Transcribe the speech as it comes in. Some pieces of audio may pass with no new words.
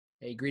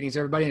Hey, greetings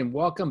everybody, and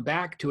welcome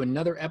back to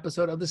another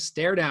episode of the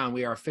StareDown.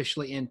 We are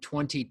officially in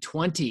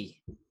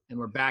 2020, and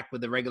we're back with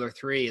the regular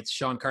three. It's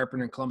Sean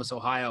Carpenter in Columbus,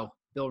 Ohio,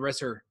 Bill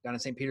Risser down in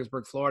St.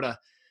 Petersburg, Florida,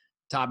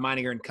 Todd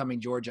Meininger in Cumming,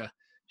 Georgia.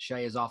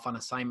 Shay is off on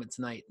assignment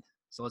tonight.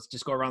 So let's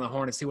just go around the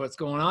horn and see what's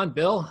going on.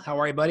 Bill, how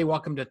are you, buddy?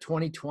 Welcome to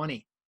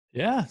 2020.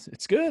 Yeah,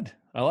 it's good.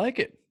 I like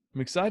it.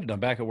 I'm excited. I'm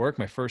back at work.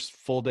 My first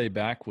full day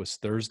back was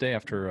Thursday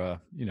after a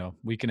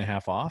week and a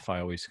half off. I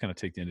always kind of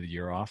take the end of the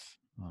year off.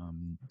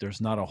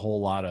 There's not a whole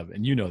lot of,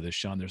 and you know this,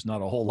 Sean, there's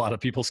not a whole lot of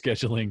people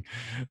scheduling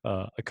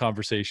a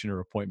conversation or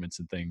appointments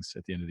and things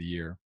at the end of the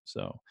year.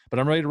 So, but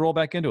I'm ready to roll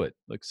back into it.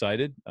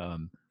 Excited.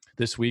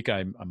 This week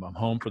I'm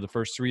home for the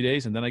first 3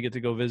 days, and then I get to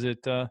go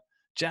visit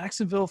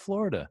Jacksonville,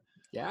 Florida.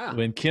 Yeah.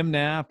 When Kim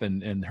Knapp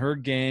and her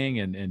gang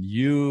and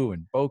you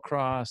and Bo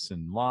Cross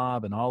and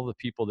Lob and all the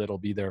people that'll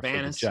be there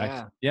Vanis,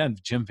 for the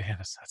and Jim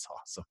Vanis, that's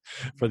awesome.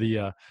 For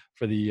the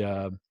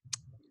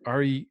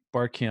RE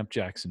Bar Camp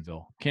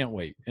Jacksonville. Can't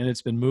wait. And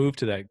it's been moved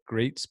to that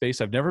great space.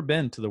 I've never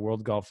been to the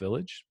World Golf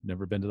Village,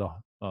 never been to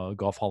the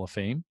Golf Hall of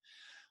Fame.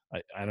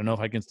 I don't know if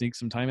I can sneak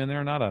some time in there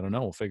or not. I don't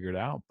know. We'll figure it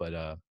out. But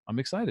I'm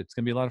excited. It's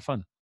going to be a lot of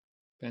fun.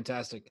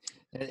 Fantastic.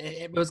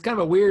 It was kind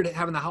of a weird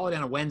having the holiday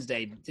on a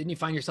Wednesday. Didn't you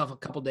find yourself a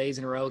couple days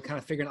in a row kind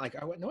of figuring out,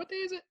 like, what day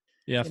is it?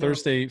 Yeah,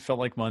 Thursday felt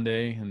like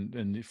Monday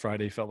and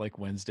Friday felt like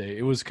Wednesday.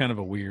 It was kind of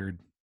a weird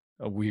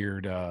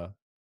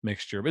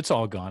mixture, but it's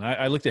all gone.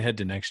 I looked ahead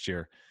to next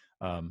year.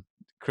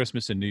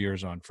 Christmas and New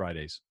Year's on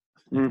Fridays.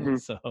 Mm-hmm.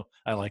 So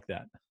I like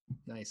that.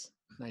 Nice.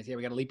 Yeah,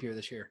 we got a leap year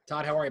this year.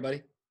 Todd, how are you,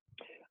 buddy?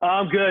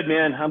 I'm good,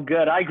 man. I'm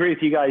good. I agree with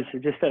you guys.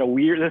 It just had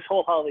this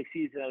whole holiday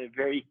season had a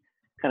very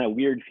kind of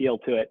weird feel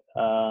to it.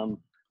 And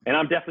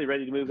I'm definitely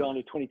ready to move on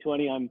to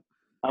 2020.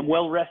 I'm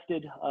well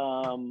rested.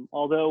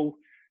 Although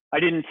I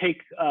didn't take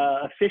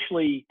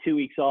officially 2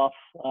 weeks off.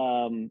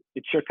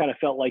 It sure kind of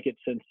felt like it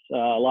since a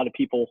lot of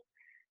people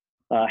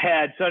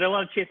had. So I had a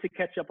lot of chance to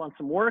catch up on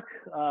some work.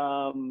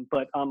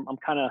 But I'm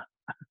kind of,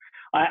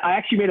 I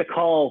actually made a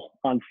call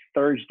on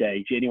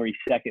Thursday, January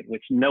 2nd,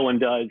 which no one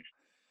does.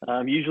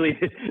 Usually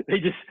they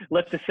just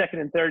let the second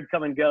and third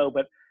come and go,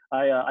 but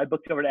I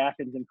booked over to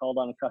Athens and called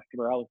on a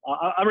customer.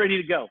 I'm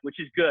ready to go, which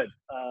is good.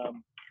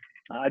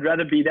 I'd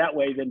rather be that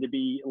way than to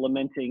be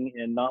lamenting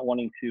and not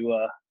wanting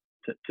to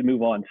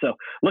move on. So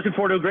looking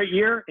forward to a great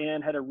year,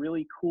 and had a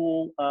really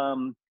cool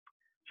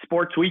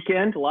sports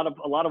weekend. A lot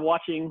of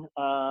watching.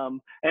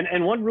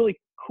 And one really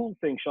cool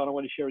thing, Sean, I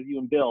want to share with you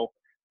and Bill.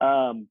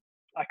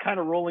 I kind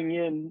of rolling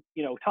in,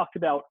 talked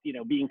about,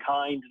 being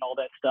kind and all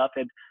that stuff.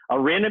 And a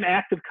random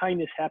act of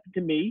kindness happened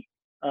to me.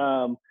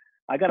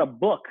 I got a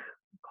book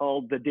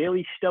called The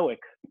Daily Stoic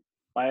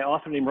by an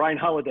author named Ryan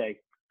Holiday,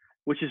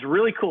 which is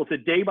really cool. It's a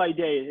day by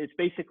day. It's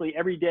basically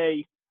every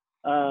day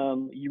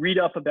you read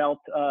up about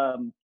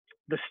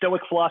the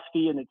Stoic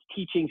philosophy and its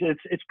teachings.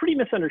 It's pretty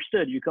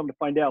misunderstood. You come to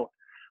find out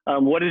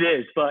what it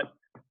is, but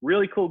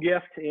really cool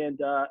gift, and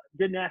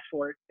didn't ask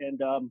for it. And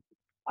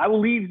I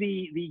will leave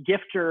the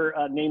gifter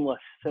nameless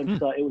since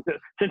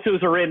it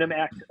was a random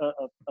act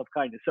of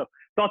kindness. So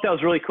thought that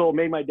was really cool.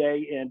 Made my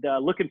day, and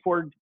looking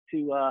forward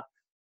to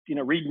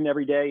reading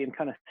every day and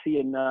kind of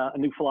seeing a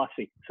new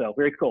philosophy. So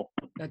very cool.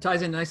 That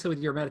ties in nicely with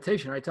your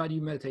meditation, right, Todd?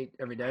 You meditate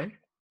every day?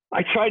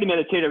 I try to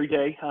meditate every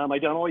day. I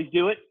don't always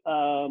do it,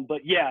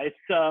 but yeah,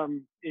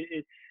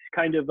 it's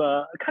kind of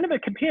a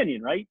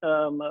companion, right?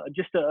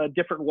 Just a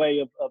different way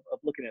of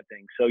looking at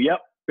things. So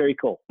yep, very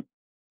cool.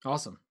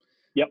 Awesome.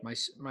 Yep.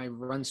 My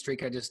run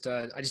streak. I just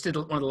did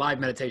one of the live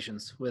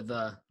meditations with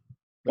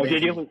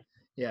did you?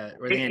 Yeah,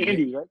 with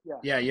Andy, right?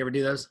 Yeah. You ever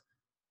do those?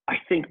 I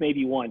think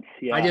maybe once.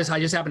 Yeah. I just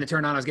happened to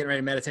turn on. I was getting ready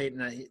to meditate,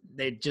 and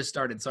they just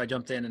started, so I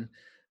jumped in, and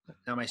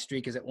now my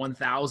streak is at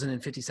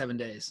 1,057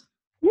 days.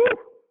 Woo!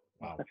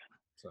 Wow.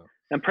 So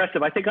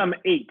impressive. I think I'm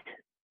 8.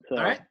 So.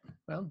 All right.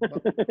 Well.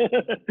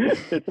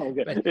 It's all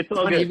good. It's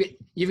all good.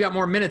 You've got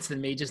more minutes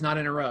than me, just not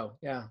in a row.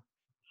 Yeah.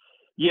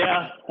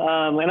 Yeah.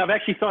 And I've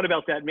actually thought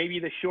about that. Maybe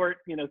the short,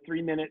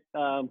 3-minute,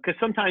 because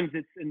sometimes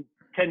it's in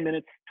 10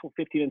 minutes,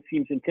 15 minutes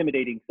seems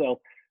intimidating. So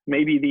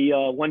maybe the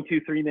 1,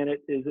 2, 3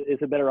 minute is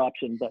a better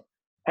option. But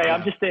hey,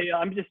 I'm just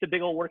a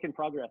big old work in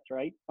progress,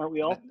 right? Aren't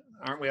we all?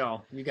 Aren't we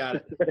all? You got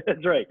it.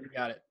 That's right. You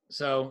got it.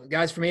 So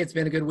guys, for me, it's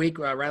been a good week.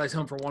 Riley's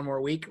home for one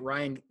more week.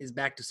 Ryan is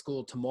back to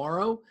school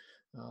tomorrow.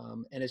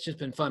 And it's just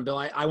been fun. Bill,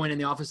 I went in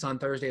the office on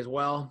Thursday as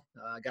well.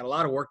 Got a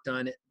lot of work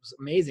done. It was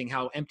amazing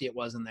how empty it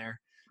was in there.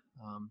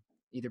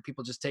 Either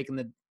people just taking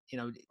the,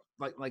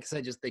 like I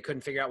said, just they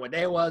couldn't figure out what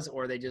day it was,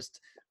 or they just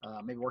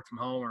maybe worked from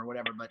home or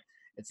whatever. But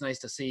it's nice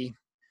to see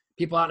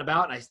people out and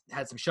about. And I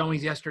had some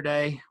showings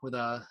yesterday with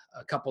a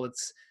couple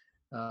that's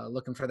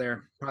looking for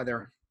probably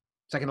their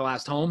second to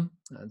last home.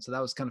 And so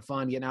that was kind of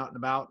fun, getting out and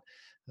about,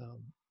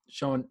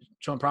 showing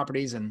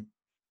properties, and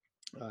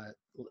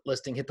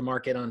listing hit the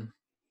market on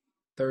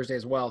Thursday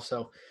as well.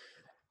 So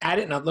at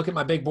it, and I look at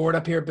my big board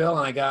up here, Bill,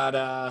 and I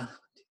got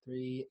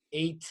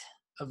 8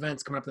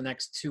 events coming up the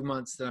next 2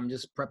 months that I'm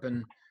just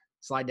prepping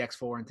slide decks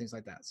for and things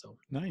like that. So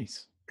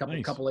nice.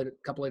 Couple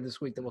later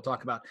this week that we'll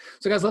talk about.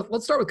 So guys,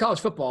 let's start with college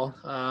football.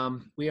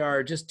 We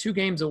are just 2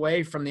 games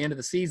away from the end of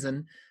the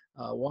season.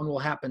 One will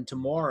happen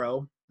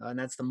tomorrow, and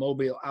that's the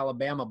Mobile,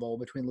 Alabama Bowl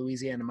between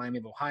Louisiana and Miami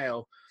of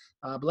Ohio.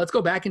 But let's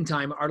go back in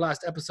time. Our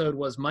last episode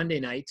was Monday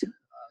night,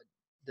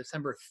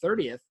 December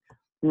 30th.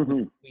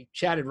 Mm-hmm. We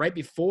chatted right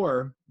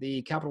before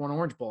the Capital One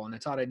Orange Bowl, and I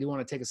thought I do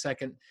want to take a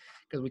second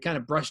because we kind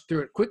of brushed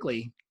through it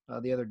quickly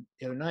the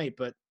other night.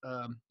 But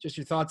just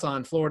your thoughts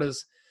on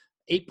Florida's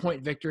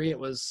 8-point victory. It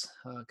was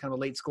kind of a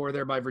late score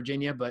there by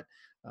Virginia, but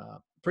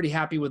pretty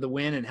happy with the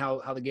win and how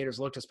the Gators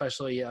looked.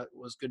 Especially it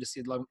was good to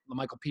see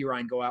Michael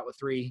Pirine go out with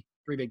three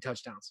big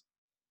touchdowns.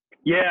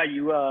 Yeah,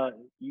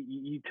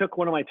 you took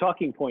one of my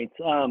talking points.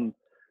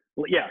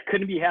 Yeah,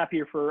 couldn't be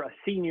happier for a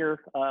senior.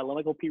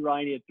 Michael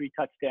Pirine, he had 3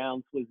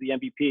 touchdowns, was the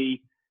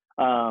MVP.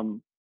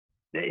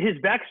 His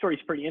backstory is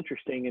pretty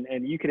interesting,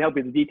 and you can help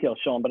with the details,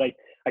 Sean. But I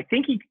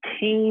think he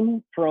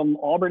came from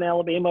Auburn,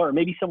 Alabama, or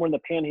maybe somewhere in the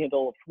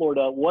Panhandle of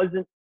Florida.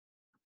 Wasn't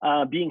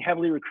being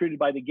heavily recruited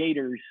by the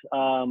Gators.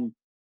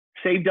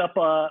 Saved up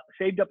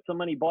some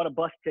money, bought a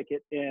bus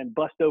ticket, and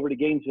bussed over to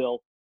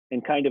Gainesville,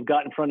 and kind of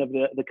got in front of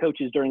the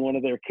coaches during one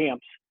of their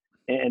camps,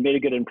 and made a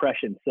good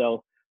impression.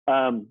 So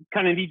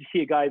kind of neat to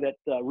see a guy that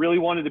really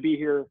wanted to be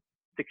here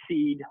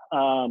succeed.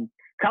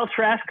 Kyle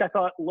Trask, I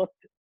thought, looked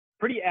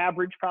pretty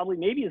average, probably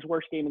maybe his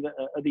worst game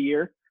of the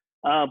year.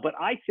 But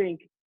I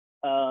think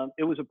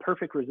it was a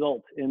perfect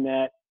result in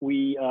that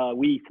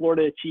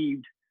Florida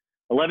achieved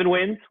 11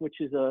 wins, which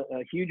is a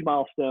huge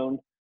milestone.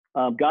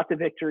 Got the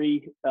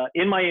victory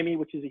in Miami,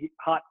 which is a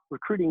hot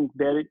recruiting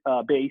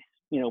base,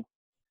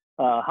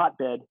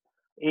 hotbed.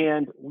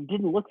 And we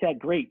didn't look that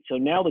great. So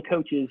now the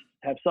coaches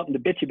have something to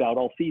bitch about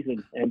all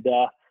season, and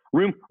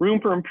room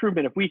for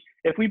improvement.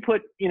 If we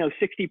put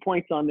 60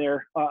 points on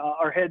there,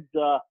 our heads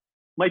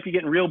might be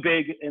getting real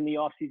big in the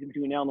offseason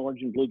between now and the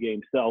Orange and Blue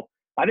game. So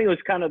I think it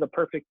was kind of the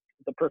perfect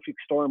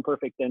storm,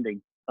 perfect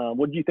ending.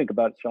 What did you think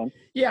about it, Sean?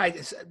 Yeah,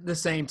 the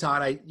same,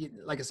 Todd.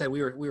 Like I said,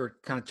 we were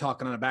kind of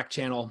talking on a back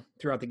channel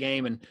throughout the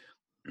game, and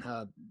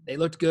they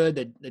looked good.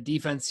 The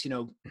defense,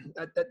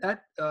 that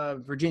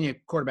Virginia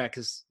quarterback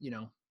is,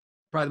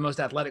 probably the most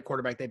athletic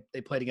quarterback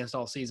they played against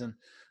all season,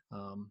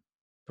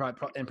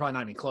 probably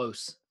not even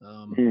close.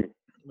 When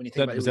you think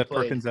about is who that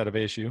Perkins out of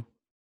ASU?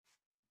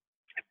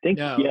 I think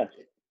no, yes.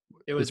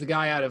 It was the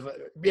guy out of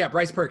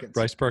Bryce Perkins.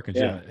 Bryce Perkins,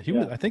 yeah. He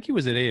was. I think he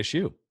was at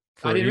ASU.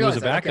 I didn't he realize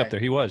was a that. backup Okay. there.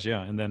 He was,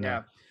 yeah. And then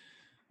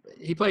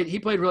he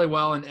played really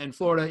well, and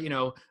Florida,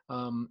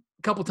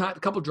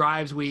 couple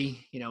drives we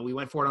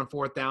went for it on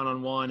 4th down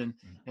on one,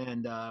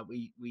 and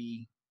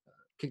we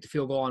kicked a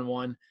field goal on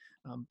one.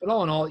 But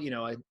all in all,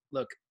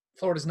 look,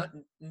 Florida's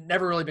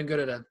never really been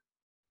good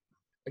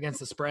against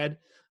the spread.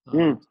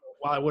 So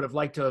while I would have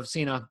liked to have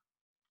seen a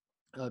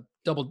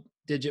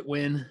double-digit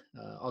win,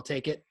 I'll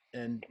take it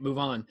and move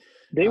on.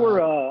 They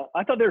were.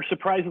 I thought they were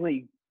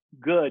surprisingly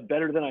good,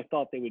 better than I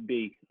thought they would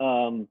be.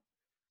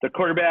 Their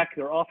quarterback,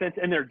 their offense,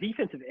 and their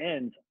defensive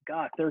ends.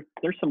 God, there's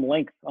some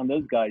length on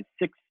those guys.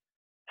 6'7",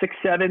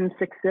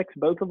 6'6",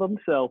 both of them.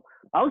 So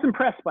I was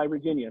impressed by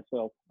Virginia.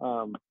 So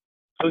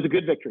it was a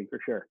good victory for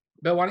sure.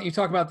 Bill, why don't you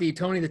talk about the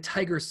Tony the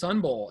Tiger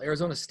Sun Bowl?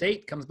 Arizona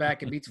State comes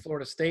back and beats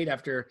Florida State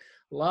after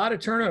a lot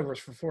of turnovers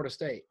for Florida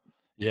State.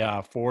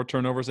 Yeah, 4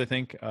 turnovers, I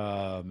think.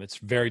 It's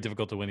very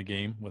difficult to win a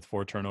game with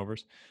 4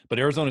 turnovers. But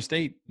Arizona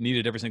State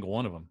needed every single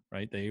one of them,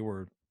 right? They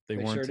weren't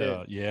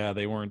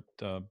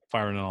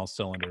firing on all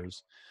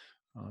cylinders.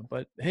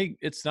 But hey,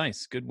 it's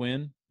nice. Good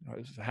win. I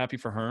was happy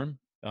for Herm.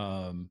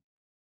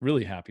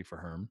 Really happy for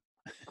Herm.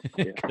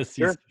 Because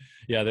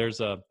there's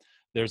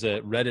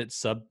a Reddit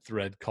sub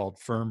thread called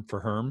Firm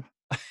for Herm.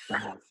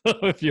 So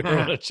if you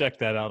want to check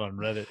that out on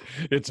Reddit,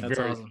 it's That's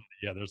very awesome.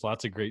 Yeah, there's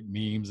lots of great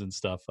memes and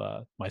stuff.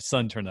 My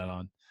son turned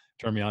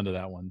me on to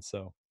that one.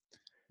 So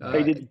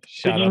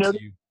shout out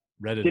to you,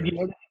 Redditors. Did you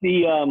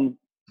notice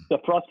the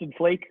frosted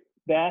flake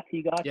bath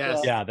he got? Yes.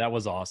 Yeah, that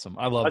was awesome.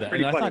 I love that.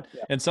 And I thought,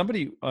 and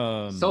somebody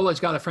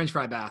Solich got a French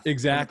fry bath.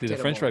 Exactly, the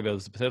French fry bath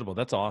was the potato bowl.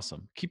 That's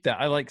awesome. Keep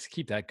that. I like to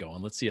keep that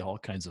going. Let's see all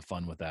kinds of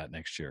fun with that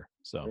next year.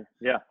 So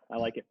yeah, I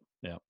like it.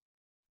 Yeah.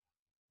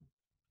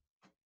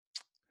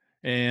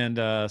 And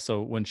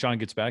so when Sean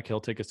gets back,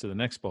 he'll take us to the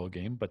next bowl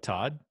game. But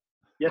Todd?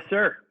 Yes,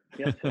 sir.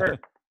 Yes, sir.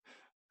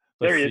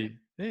 There he is.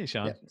 Hey,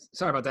 Sean. Yeah,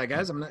 sorry about that,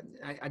 guys. I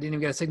didn't even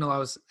get a signal I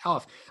was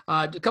off.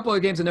 A couple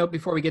of games to note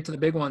before we get to the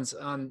big ones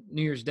on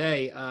New Year's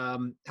Day.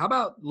 How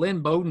about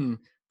Lynn Bowden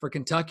for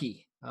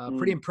Kentucky?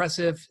 Pretty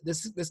impressive.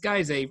 This guy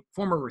is a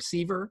former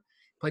receiver,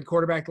 played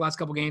quarterback the last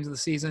couple games of the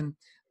season.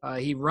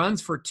 He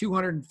runs for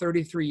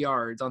 233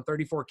 yards on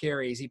 34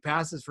 carries. He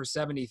passes for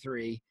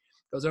 73.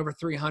 Goes over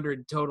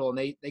 300 total, and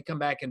they come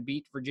back and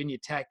beat Virginia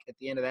Tech at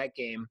the end of that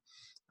game.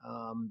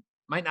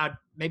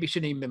 Maybe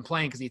shouldn't even been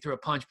playing because he threw a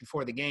punch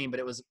before the game, but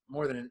it was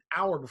more than an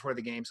hour before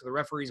the game, so the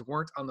referees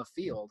weren't on the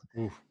field.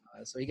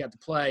 So he got to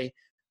play.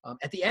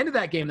 At the end of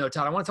that game, though,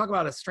 Todd, I want to talk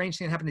about a strange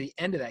thing that happened at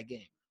the end of that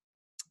game,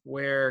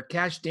 where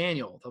Cash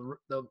Daniel,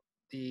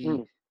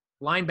 the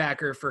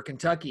linebacker for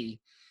Kentucky,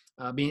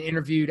 being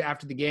interviewed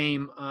after the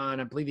game on,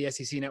 I believe, the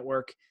SEC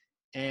network,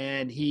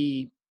 and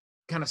he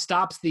kind of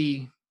stops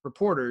the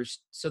reporters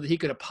so that he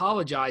could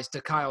apologize to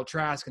Kyle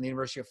Trask and the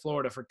University of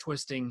Florida for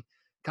twisting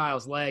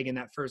Kyle's leg in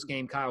that first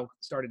game Kyle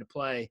started to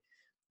play.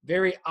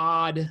 Very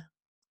odd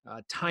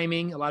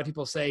timing. A lot of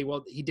people say,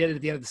 well, he did it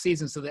at the end of the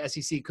season so the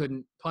SEC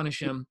couldn't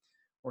punish him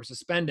or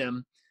suspend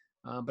him.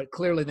 But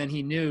clearly then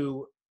he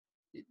knew,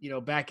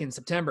 back in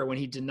September when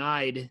he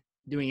denied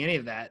doing any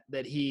of that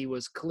he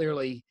was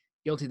clearly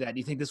guilty of that. Do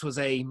you think this was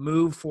a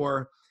move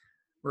for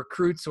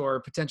recruits or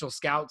potential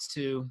scouts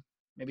to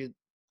maybe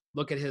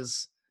look at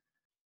his,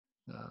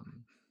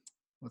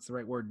 what's the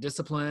right word,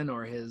 discipline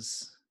or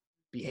his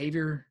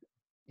behavior?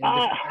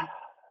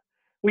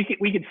 We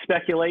could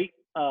speculate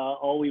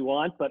all we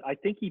want, but I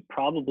think he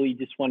probably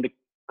just wanted to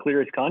clear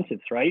his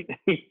conscience, right?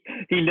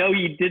 he know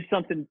he did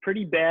something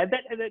pretty bad.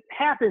 That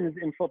happens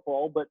in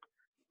football, but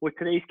with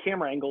today's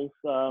camera angles,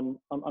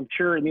 I'm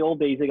sure in the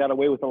old days they got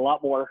away with a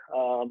lot more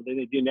than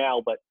they do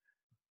now. But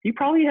he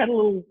probably had a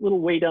little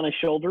weight on his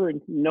shoulder, and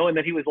knowing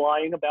that he was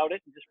lying about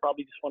it, and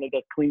probably wanted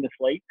to clean the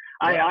slate.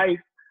 Yeah.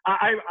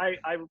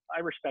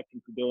 I respect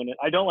him for doing it.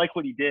 I don't like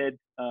what he did,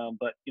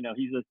 but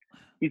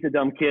he's a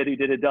dumb kid who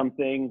did a dumb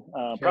thing.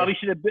 Sure. Probably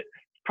should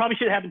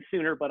have happened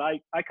sooner, but I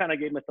kind of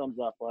gave him a thumbs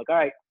up. Like, all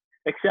right,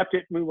 accept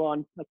it, move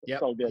on.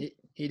 That's all good.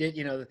 He did.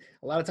 A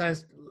lot of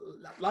times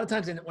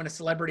when a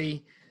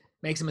celebrity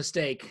makes a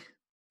mistake,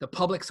 the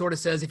public sort of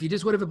says, if you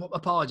just would have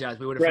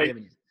apologized, we would have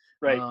forgiven you.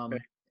 Right.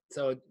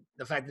 So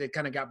the fact that it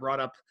kind of got brought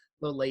up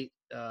a little late.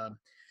 How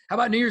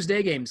about New Year's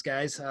Day games,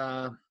 guys?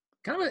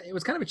 It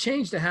was kind of a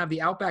change to have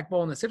the Outback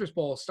Bowl and the Citrus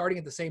Bowl starting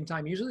at the same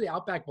time. Usually the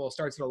Outback Bowl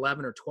starts at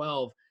 11 or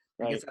 12.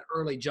 Right. It gets that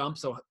early jump.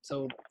 So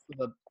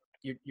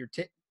your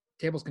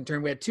tables can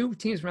turn. We had two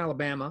teams from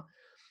Alabama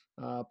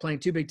playing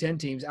two Big Ten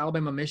teams,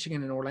 Alabama,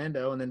 Michigan, and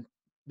Orlando. And then,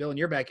 Bill, in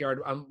your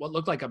backyard, what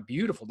looked like a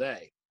beautiful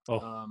day.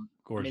 Oh,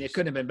 gorgeous. I mean, it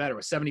couldn't have been better. It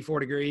was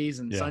 74 degrees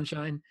and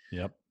sunshine.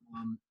 Yep.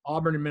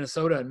 Auburn and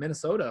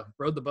Minnesota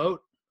rode the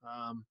boat.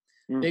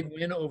 Big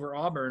win over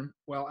Auburn,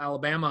 while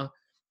Alabama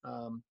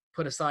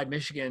put aside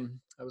Michigan.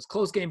 It was a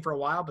close game for a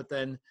while, but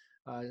then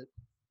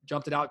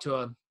jumped it out to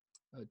a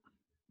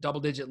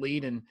double-digit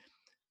lead. And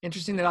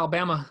interesting that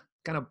Alabama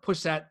kind of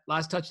pushed that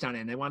last touchdown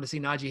in. They wanted to see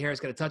Najee Harris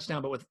get a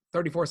touchdown, but with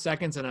 34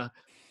 seconds and a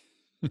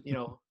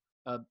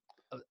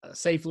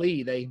safe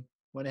lead, they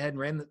went ahead and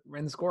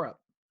ran the score up.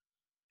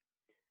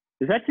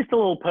 Is that just a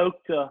little poke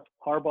to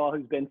Harbaugh,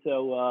 who's been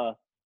so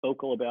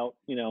vocal about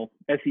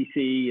SEC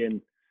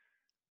and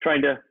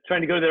trying to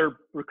go to their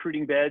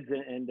recruiting beds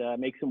and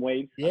make some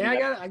waves?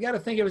 Yeah, I got to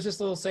think it was just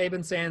a little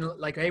Saban saying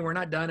like, hey, we're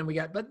not done, and we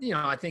got. But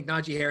I think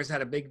Najee Harris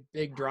had a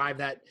big drive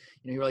that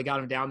he really got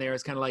him down there.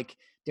 It's kind of like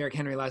Derrick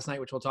Henry last night,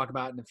 which we'll talk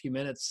about in a few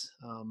minutes.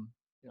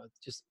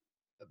 Just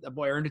that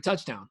boy earned a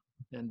touchdown,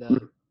 and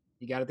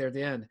he got it there at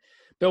the end.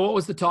 Bill, what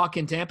was the talk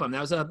in Tampa?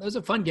 That was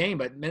a fun game,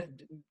 but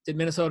did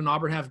Minnesota and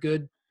Auburn have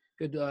good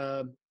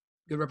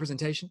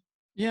representation?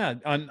 Yeah,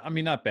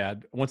 not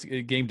bad. Once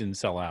the game didn't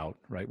sell out,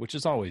 right, which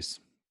is always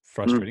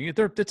frustrating.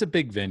 It's a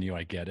big venue,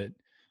 I get it,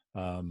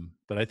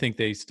 but I think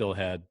they still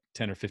had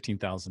 10 or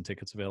 15,000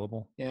 tickets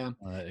available. Yeah.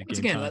 Once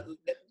again,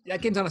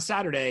 that game's on a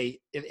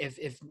Saturday.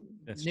 If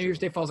New Year's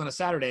Day falls on a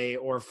Saturday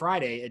or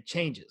Friday, it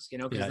changes.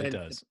 Because it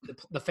does.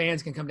 The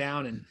fans can come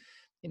down, and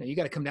you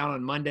got to come down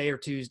on Monday or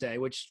Tuesday,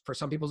 which for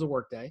some people is a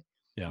work day.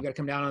 Yeah. You got to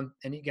come down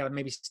and you got to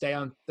maybe stay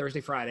on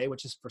Thursday, Friday,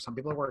 which is for some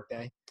people a work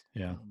day.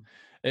 Yeah.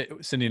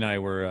 Cindy and I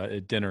were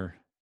at dinner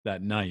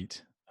that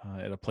night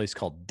at a place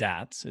called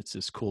Dats. It's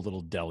this cool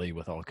little deli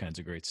with all kinds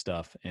of great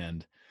stuff.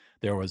 And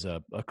there was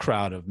a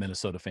crowd of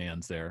Minnesota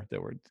fans there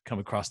that were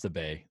coming across the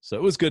bay. So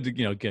it was good to,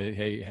 give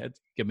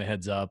them a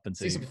heads up and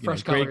say,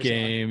 great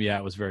game. Yeah,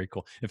 it was very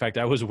cool. In fact,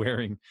 I was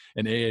wearing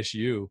an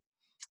ASU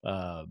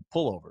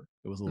pullover.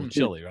 It was a little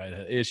chilly, right?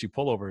 ASU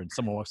pullover, and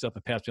someone walks up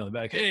and pats me on the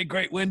back. Hey,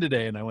 great win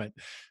today. And I went,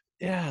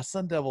 yeah,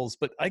 Sun Devils,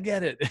 but I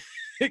get it.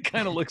 It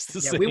kind of looks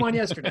the same. We won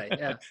yesterday.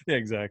 Yeah. Yeah,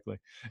 exactly.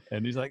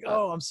 And he's like,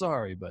 oh, I'm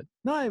sorry, but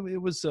no,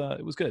 it was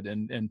good.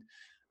 And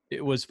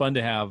it was fun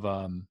to have,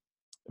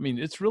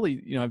 it's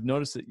really, I've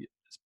noticed that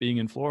being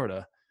in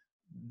Florida,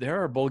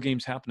 there are bowl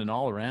games happening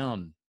all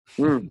around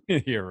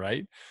here,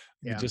 right?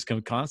 Yeah. Just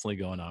constantly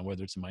going on,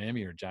 whether it's in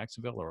Miami or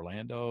Jacksonville or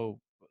Orlando.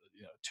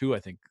 Two, I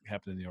think,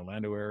 happened in the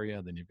Orlando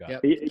area. Then you've got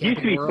it used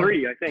to be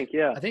three, I think.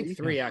 Yeah, I think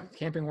three. Yeah,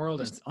 Camping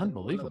World is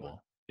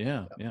unbelievable.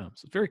 Yeah. So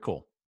it's very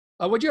cool.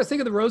 What do you guys think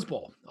of the Rose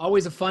Bowl?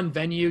 Always a fun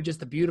venue,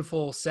 just a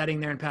beautiful setting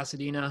there in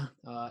Pasadena.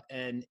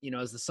 And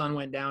as the sun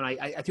went down,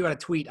 I threw out a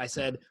tweet. I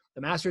said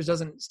the Masters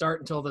doesn't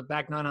start until the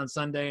back nine on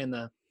Sunday, and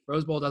the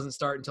Rose Bowl doesn't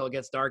start until it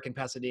gets dark in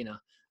Pasadena.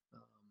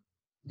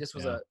 Just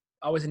was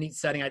always a neat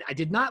setting. I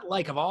did not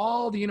like, of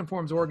all the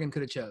uniforms Oregon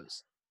could have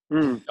chose,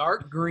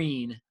 dark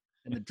green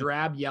and the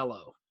drab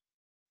yellow.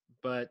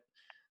 But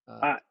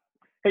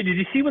hey, did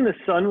you see when the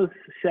sun was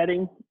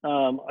setting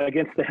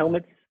against the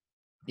helmets?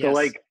 Yes. So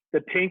like the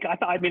pink, I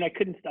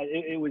couldn't stop.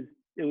 It was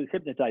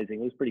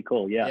hypnotizing. It was pretty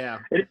cool. Yeah.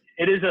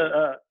 It is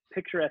a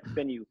picturesque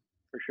venue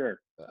for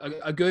sure.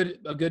 A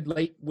good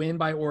late win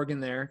by Oregon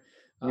there.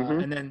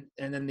 And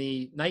then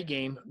the night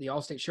game, the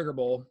All-State Sugar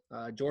Bowl,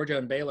 Georgia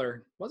and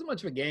Baylor, wasn't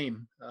much of a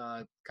game.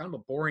 Kind of a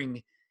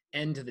boring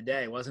end to the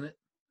day, wasn't it?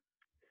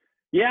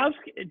 Yeah,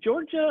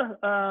 Georgia.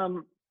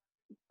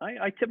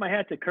 I tip my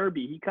hat to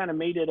Kirby. He kind of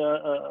made it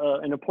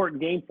an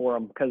important game for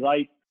him, because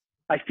I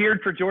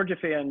feared for Georgia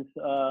fans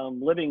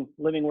living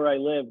where I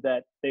live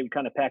that they would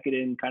kind of pack it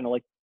in kind of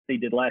like they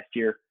did last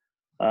year.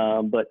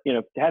 But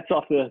hats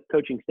off to the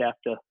coaching staff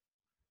to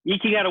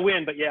eking out a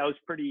win. But yeah,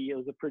 it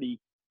was a pretty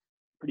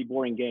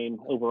boring game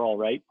overall,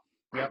 right?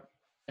 Yep.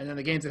 And then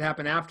the games that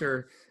happen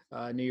after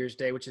New Year's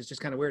Day, which is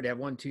just kind of weird to have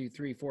 1, 2,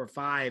 3, 4,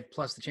 5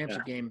 plus the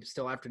championship game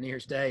still after New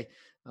Year's Day.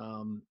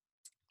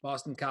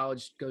 Boston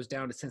College goes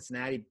down to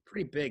Cincinnati.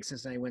 Pretty big.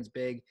 Cincinnati wins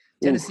big.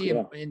 Tennessee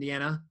and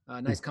Indiana.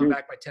 Nice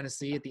comeback by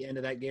Tennessee at the end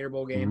of that Gator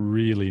Bowl game.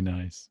 Really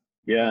nice.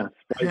 Yeah.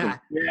 Yeah,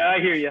 I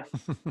hear you.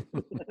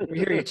 We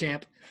hear you,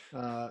 champ.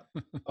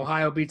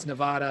 Ohio beats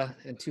Nevada,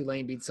 and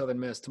Tulane beats Southern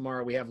Miss.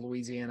 Tomorrow we have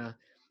Louisiana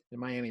and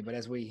Miami. But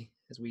as we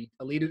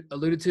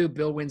alluded to,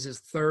 Bill wins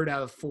his 3rd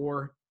out of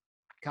 4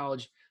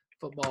 college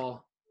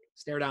football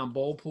StareDown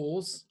bowl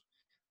pools.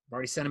 I've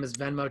already sent him his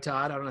Venmo,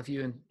 Todd. I don't know if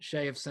you and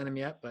Shay have sent him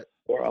yet, but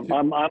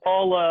I'm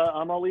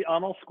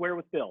all square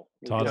with Bill.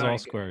 Todd's all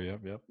square.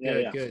 Yep.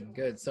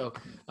 Good. So,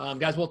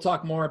 guys, we'll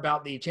talk more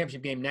about the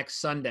championship game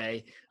next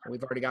Sunday.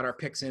 We've already got our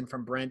picks in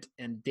from Brent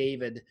and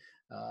David.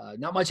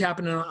 Not much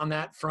happening on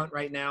that front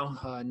right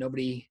now.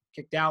 Nobody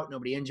kicked out,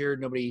 nobody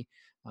injured, nobody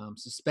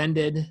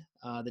suspended.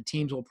 The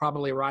teams will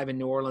probably arrive in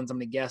New Orleans, I'm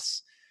going to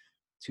guess,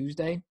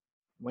 Tuesday,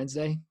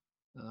 Wednesday.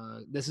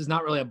 This is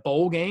not really a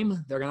bowl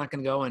game. They're not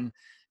going to go and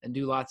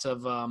do lots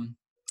of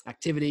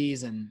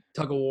activities and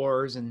tug of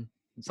wars and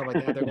stuff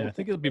like that. I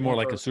think it'll be more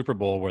like a Super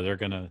Bowl where they're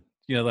going to,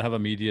 they'll have a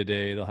media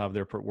day. They'll have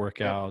their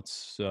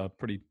workouts,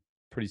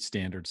 pretty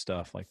standard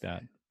stuff like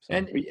that. So.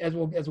 And as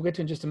we'll get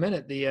to in just a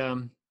minute,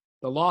 the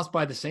loss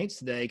by the Saints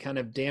today kind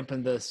of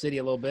dampened the city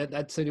a little bit.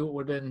 That city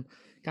would have been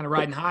kind of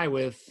riding high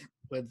with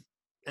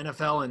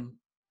NFL and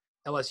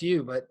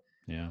LSU, but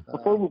yeah.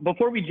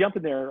 Before we jump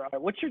in there,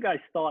 what's your guys'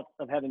 thoughts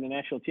of having the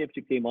national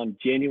championship game on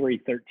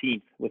January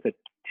 13th with a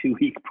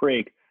 2-week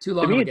break? Too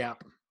long of a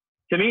gap.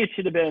 To me, it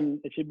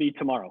should be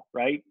tomorrow,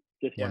 right?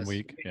 Just 1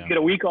 week. Yeah. Get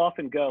a week off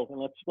and go, and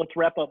let's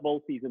wrap up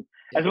bowl season.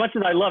 As much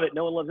as I love it,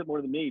 no one loves it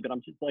more than me. But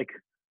I'm just like,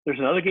 there's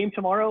another game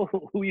tomorrow.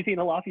 Who are you seeing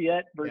in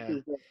Lafayette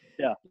versus?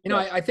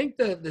 I think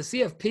the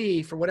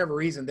CFP, for whatever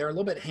reason, they're a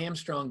little bit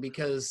hamstrung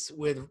because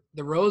with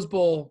the Rose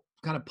Bowl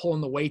kind of pulling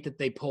the weight that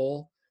they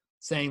pull,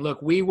 saying,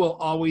 look, we will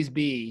always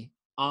be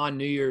on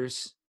New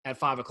Year's at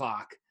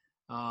 5:00.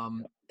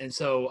 And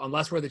so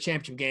unless we're the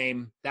championship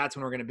game, that's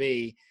when we're going to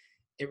be.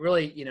 It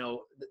really,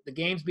 the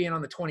games being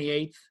on the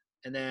 28th,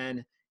 and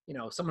then,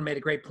 someone made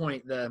a great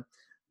point. In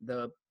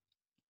the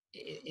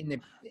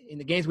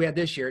games we had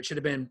this year, it should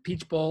have been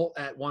Peach Bowl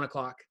at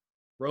 1:00,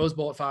 Rose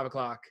Bowl at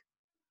 5:00,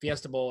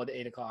 Fiesta Bowl at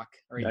 8:00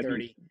 or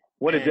 8:30.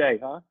 What a day,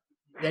 huh?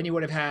 Then you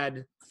would have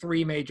had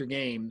 3 major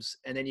games,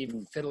 and then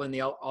you fiddle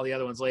in all the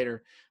other ones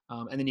later,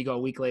 and then you go a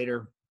week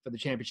later for the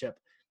championship.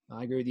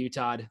 I agree with you,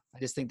 Todd. I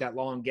just think that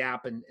long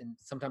gap, and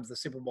sometimes the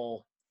Super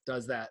Bowl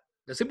does that.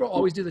 The Super Bowl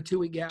always do the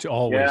 2-week gap.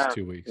 Always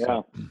 2 weeks.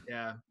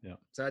 Yeah.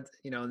 So that's,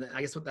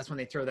 I guess that's when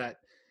they throw that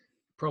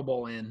Pro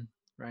Bowl in,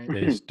 right?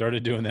 They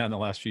started doing that in the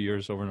last few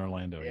years over in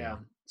Orlando. Yeah.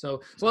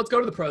 So let's go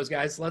to the pros,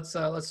 guys. Let's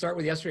start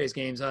with yesterday's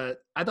games. I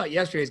thought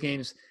yesterday's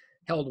games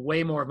held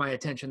way more of my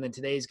attention than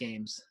today's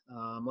games.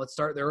 Let's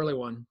start the early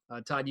one.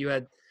 Todd, you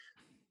had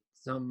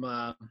some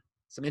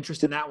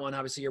interest in that one.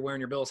 Obviously, you're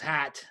wearing your Bills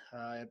hat.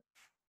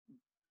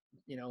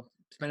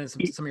 Spending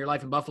some of your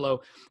life in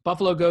Buffalo.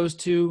 Buffalo goes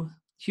to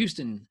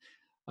Houston.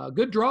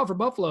 Good draw for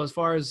Buffalo as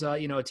far as,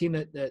 a team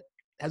that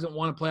hasn't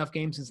won a playoff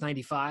game since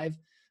 95.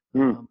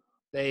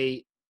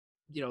 They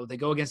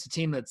go against a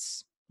team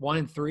that's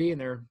 1-3 in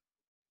their,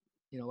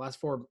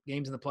 last 4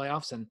 games in the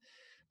playoffs. And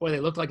boy,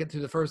 they looked like it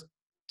through the first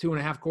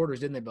 2.5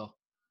 quarters, didn't they, Bill?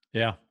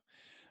 Yeah.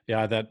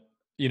 That,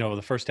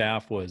 the first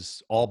half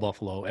was all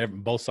Buffalo,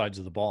 both sides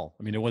of the ball.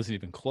 I mean, it wasn't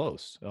even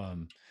close.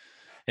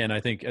 And I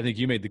think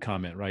you made the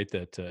comment, right,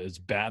 that as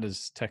bad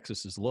as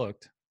Texas has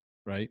looked,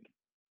 right,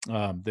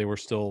 they were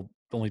still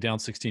only down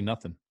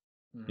 16-0,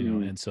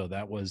 and so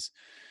that was,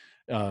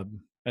 I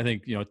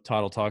think,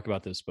 Todd will talk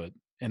about this,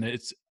 and I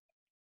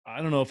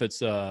don't know if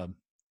it's,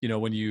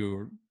 when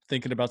you're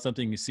thinking about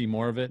something, you see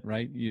more of it,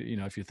 right?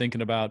 If you're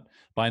thinking about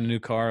buying a new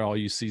car, all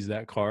you see is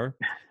that car.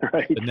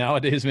 Right. But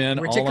nowadays, man,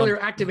 reticular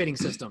activating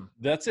system.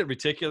 That's it.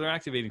 Reticular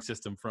activating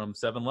system from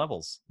 7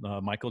 Levels,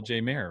 Michael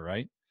J. Mayer,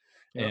 right?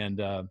 Yep. And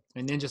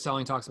Ninja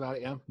Selling talks about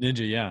it. Yeah.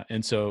 Ninja. Yeah.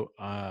 And so,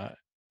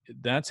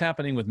 that's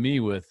happening with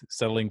me with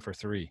settling for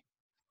 3.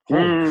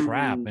 Holy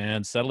crap,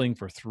 man. Settling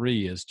for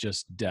 3 is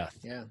just death.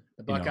 Yeah.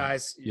 The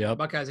Buckeyes. The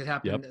Buckeyes, it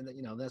happened.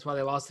 Yep. That's why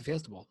they lost the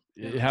Fiesta Bowl.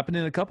 It happened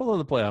in a couple of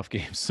the playoff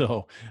games.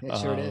 So it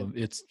sure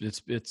did.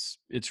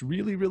 It's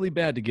really, really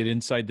bad to get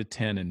inside the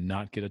 10 and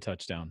not get a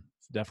touchdown.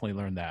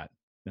 Definitely learned that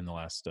in the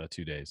last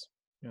 2 days.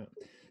 Yeah.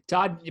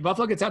 Todd,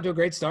 Buffalo gets out to a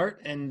great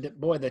start, and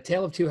boy, the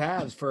tale of 2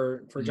 halves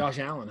for Josh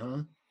Allen,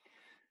 huh?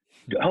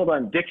 Hold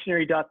on,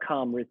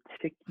 dictionary.com,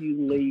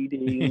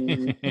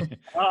 reticulating.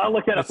 I'll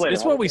look that up later.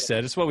 It's what we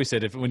said. It's what we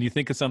said. If when you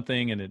think of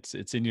something and it's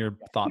in your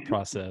thought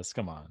process,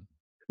 come on.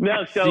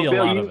 No, so see a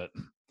Bill, lot of it.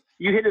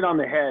 You hit it on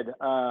the head.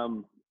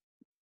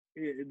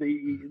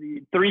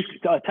 the three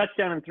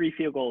touchdown and 3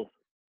 field goals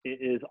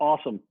is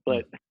awesome,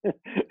 but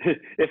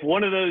if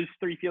one of those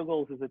 3 field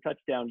goals is a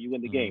touchdown, you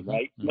win the game,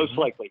 right? Most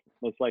likely.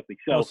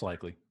 So most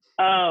likely.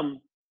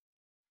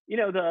 You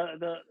know,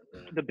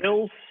 the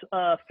Bills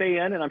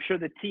fan, and I'm sure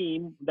the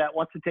team that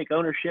wants to take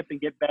ownership and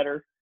get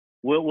better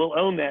will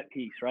own that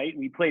piece, right?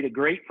 We played a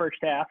great first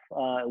half.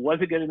 It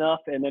wasn't good enough,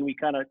 and then we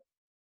kind of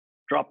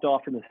dropped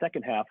off in the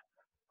second half.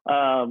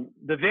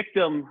 The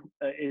victim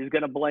is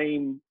going to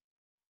blame,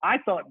 I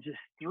thought, just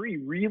 3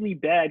 really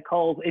bad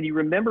calls. And you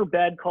remember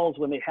bad calls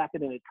when they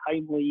happen in a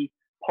timely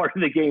part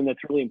of the game that's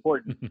really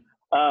important.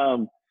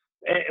 And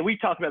we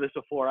talked about this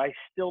before. I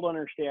still don't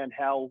understand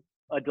how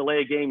a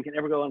delay game can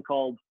ever go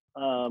uncalled.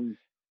 And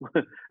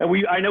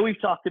I know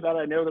we've talked about it.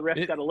 I know the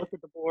refs got to look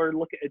at the board.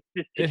 Look at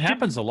it. It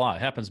happens a lot.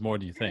 It happens more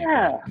than you think.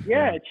 Yeah,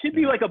 yeah. It should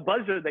be like a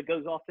buzzer that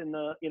goes off in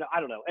the, I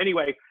don't know.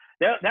 Anyway,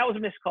 that was a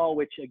missed call,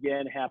 which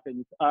again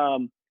happens.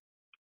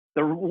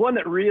 The one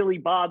that really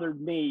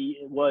bothered me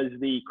was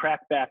the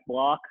crackback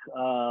block.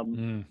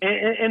 And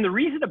the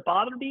reason it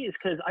bothered me is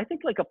because I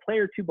think like a play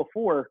or two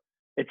before,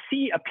 it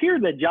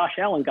appeared that Josh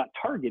Allen got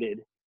targeted,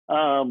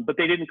 but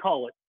they didn't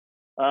call it.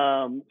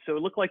 So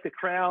it looked like the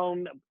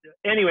crown.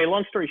 Anyway,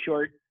 long story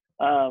short,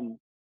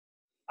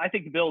 I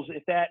think the Bills,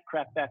 if that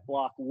crackback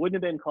block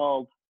wouldn't have been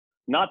called,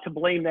 not to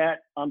blame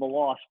that on the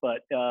loss,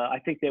 but I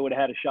think they would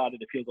have had a shot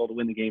at a field goal to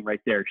win the game right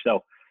there.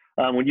 So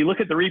when you look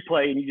at the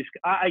replay and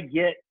I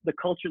get the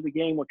culture of the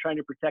game. We're trying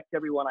to protect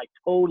everyone. I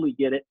totally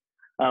get it.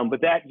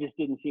 But that just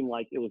didn't seem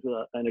like it was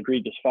an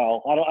egregious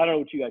foul. I don't know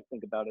what you guys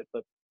think about it,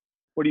 but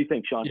what do you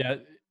think, Sean? Yeah.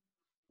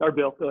 Or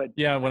Bill, go ahead.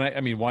 Yeah. When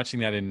I mean, watching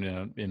that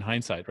in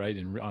hindsight, right.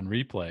 On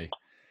replay,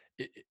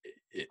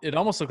 it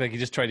almost looked like he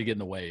just tried to get in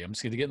the way. I'm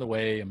just going to get in the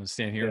way. I'm going to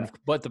stand here. Yeah.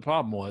 But the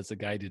problem was the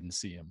guy didn't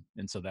see him.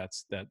 And so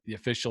that's the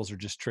officials are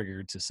just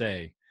triggered to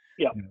say,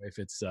 if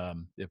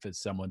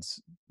it's someone's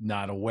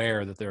not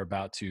aware that they're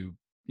about to,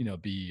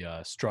 be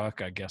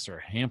struck, I guess, or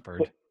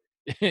hampered.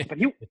 But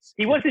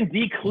he wasn't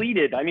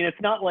decleated. I mean,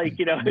 it's not like,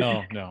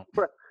 No.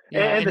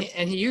 Yeah,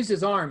 and he used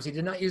his arms. He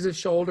did not use his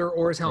shoulder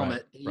or his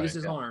helmet. He used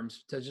his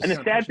arms to just. And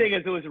the sad thing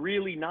is, it was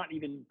really not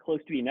even close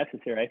to being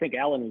necessary. I think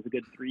Allen was a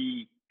good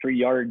 3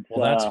 yards.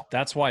 Well,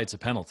 that's why it's a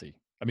penalty.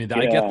 I mean,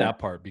 I get that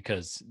part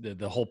because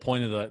the whole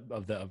point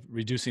of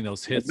reducing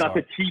those hits. It's not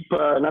the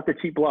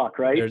cheap block,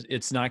 right?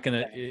 It's not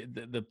going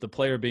to the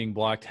player being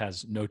blocked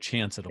has no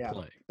chance at a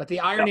play. But the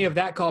irony of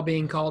that call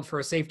being called for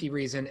a safety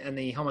reason and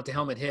the helmet to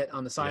helmet hit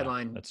on the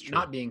sideline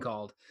not being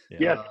called.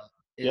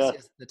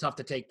 Is the tough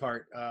to take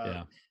part.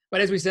 But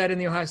as we said in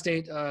the Ohio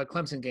State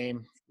Clemson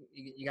game,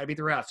 you got to beat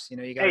the refs.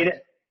 You got.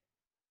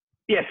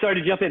 Sorry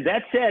to jump in.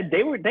 That said,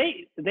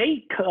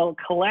 they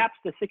collapsed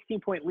a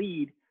 16-point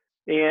lead,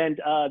 and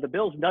the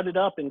Bills nutted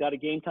up and got a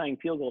game-tying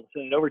field goal to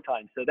send it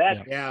overtime. So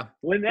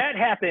when that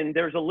happened,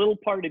 there's a little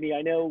part of me.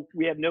 I know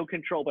we have no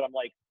control, but I'm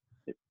like,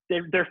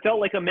 there felt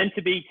like a meant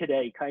to be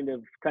today kind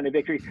of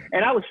victory,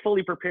 and I was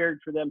fully prepared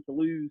for them to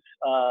lose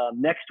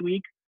next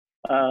week.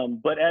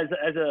 But as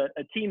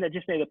a team that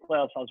just made the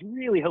playoffs, I was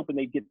really hoping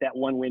they'd get that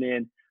one win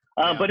in.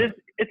 But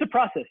it's a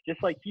process,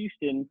 just like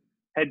Houston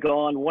had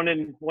gone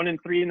 1-3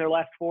 in their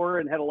last 4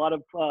 and had a lot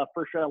of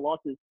first round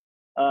losses.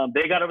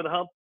 They got over the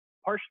hump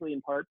partially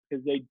in part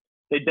because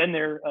they'd been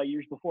there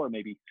years before,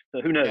 maybe.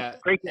 So who knows? Yeah.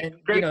 Great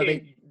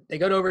game. They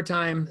go to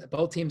overtime.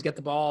 Both teams get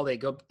the ball. They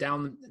go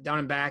down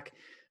and back.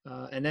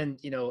 And then,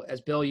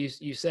 as Bill,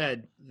 you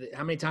said,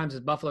 how many times is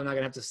Buffalo not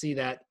going to have to see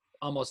that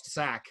almost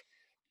sack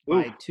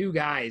by 2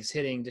 guys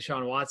hitting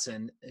Deshaun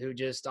Watson, who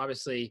just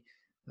obviously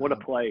what a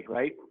play,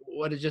 right?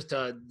 What is just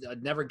a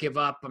never give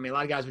up. I mean, a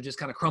lot of guys would just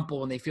kind of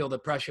crumple when they feel the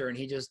pressure, and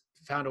he just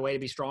found a way to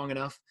be strong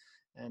enough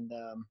and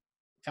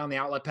found the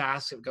outlet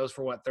pass. It goes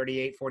for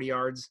 38, 40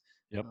 yards.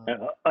 Yep.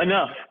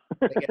 Enough.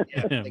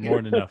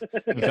 More than enough.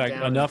 In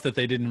fact, enough that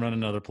they didn't run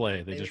another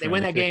play. They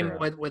win that game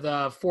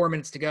with 4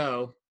 minutes to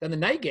go. Then the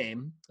night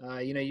game,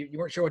 you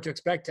weren't sure what to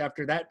expect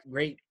after that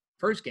great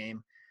first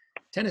game.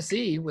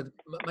 Tennessee with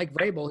Mike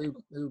Vrabel,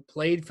 who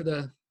played for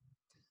the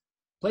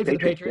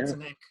Patriots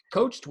and then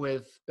coached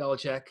with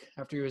Belichick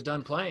after he was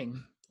done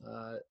playing,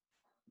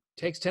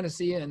 takes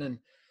Tennessee in, and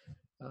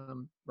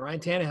Ryan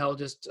Tannehill,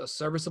 just a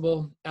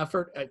serviceable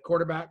effort at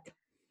quarterback.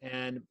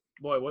 And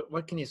boy,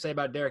 what can you say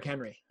about Derrick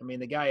Henry? I mean,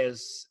 the guy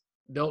is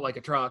built like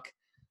a truck,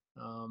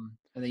 and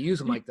they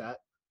use him like that.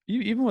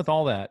 Even with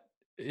all that,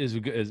 is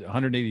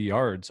 180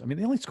 yards. I mean,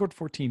 they only scored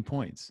 14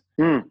 points.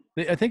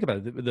 I think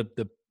about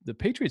it. The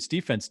Patriots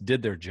defense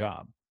did their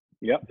job.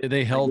 Yep.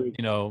 They held,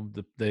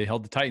 they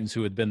held the Titans,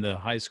 who had been the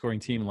highest scoring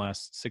team in the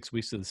last 6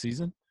 weeks of the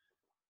season,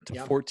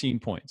 to 14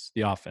 points,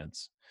 the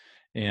offense.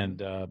 And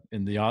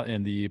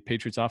the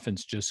Patriots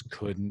offense just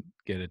couldn't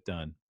get it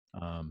done.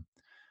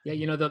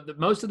 The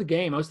most of the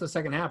game, most of the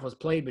second half was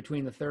played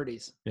between the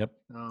 30s. Yep.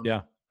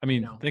 I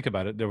mean, think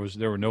about it. There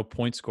were no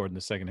points scored in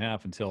the second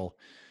half until,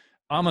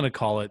 I'm going to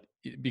call it,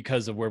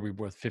 because of where we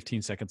were with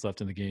 15 seconds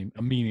left in the game,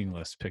 a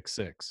meaningless pick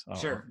six.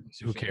 Sure.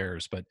 Who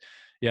cares? But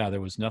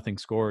there was nothing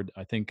scored.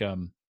 I think,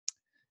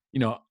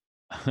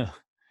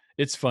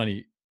 it's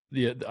funny.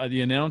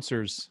 The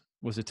announcers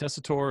was it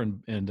Tessitore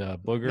and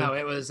Booger? No,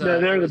 it was. No,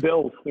 they're the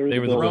Bills. They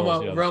were the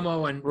Bills.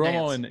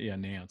 Romo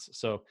and Nance.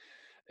 So,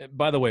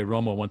 by the way,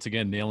 Romo once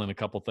again nailing a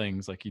couple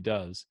things like he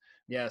does.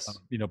 Yes.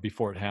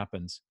 Before it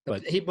happens.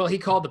 But he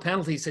called the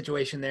penalty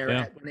situation there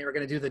Yeah. when they were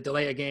going to do the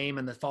delay a game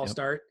and the false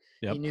start.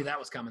 Yep. He knew that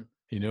was coming.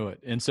 He knew it.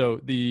 And so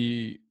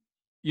the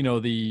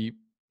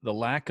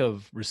lack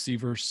of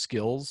receiver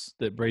skills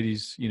that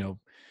Brady's,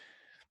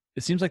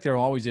 it seems like they're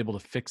always able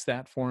to fix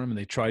that for him. And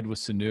they tried with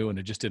Sanu and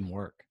it just didn't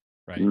work.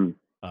 Right.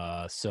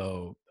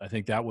 So I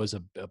think that was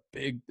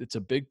it's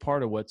a big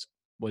part of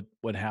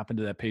what happened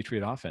to that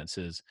Patriot offense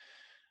is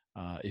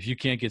if you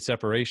can't get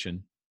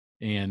separation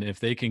and if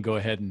they can go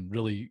ahead and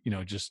really,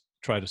 just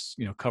try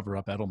to, cover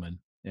up Edelman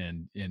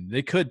and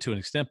they could to an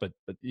extent, but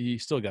he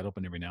still got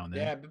open every now and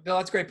then. Yeah. But Bill,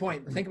 that's a great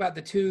point. Think about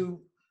the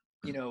two,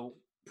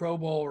 Pro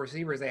Bowl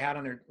receivers they had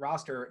on their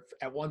roster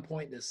at one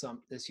point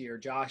this year.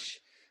 Josh,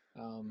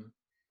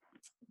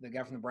 the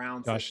guy from the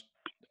Browns. Josh,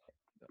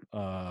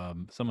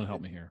 someone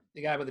help me here.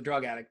 The guy with the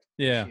drug addict.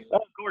 Yeah. issue.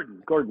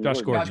 Gordon.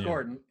 Josh Gordon. Josh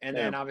Gordon. And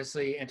then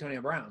obviously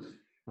Antonio Brown.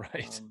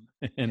 Right.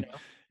 And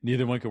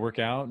neither one could work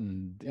out.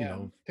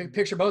 And,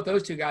 picture both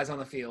those two guys on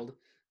the field.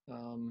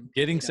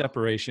 Getting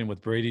separation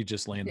with Brady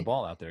just laying the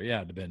ball out there. Yeah.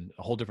 It'd have been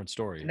a whole different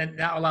story. And then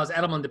that allows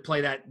Edelman to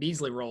play that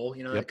Beasley role,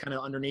 that kind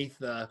of underneath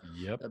the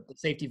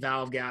safety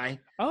valve guy.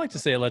 I like to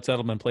say it lets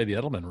Edelman play the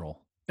Edelman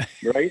role.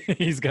 Right.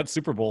 He's got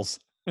Super Bowls.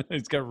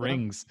 He's got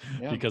rings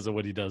because of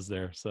what he does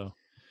there. So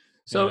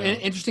an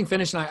interesting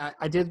finish. And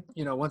I did,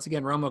 once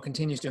again, Romo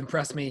continues to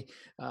impress me.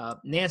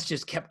 Nance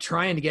just kept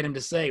trying to get him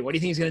to say, what do you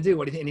think he's going to do?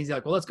 And he's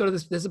like, well, let's go to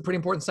this. This is a pretty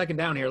important second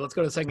down here. Let's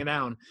go to the second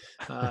down.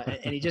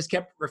 And he just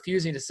kept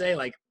refusing to say,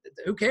 like,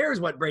 who cares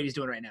what Brady's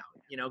doing right now?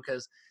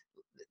 Because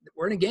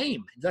we're in a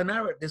game. It doesn't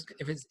matter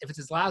if it's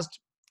his last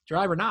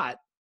drive or not.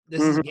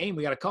 This is a game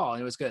we got to call.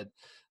 And it was good.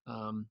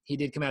 He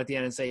did come out at the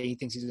end and say he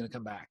thinks he's going to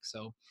come back.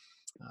 So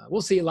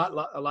we'll see a lot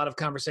of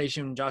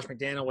conversation. Josh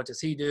McDaniel, what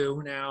does he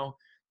do now?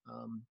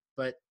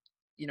 But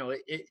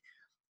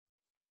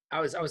I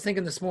was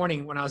thinking this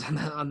morning when I was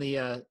on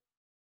the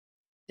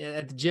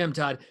at the gym,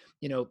 Todd,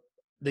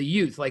 the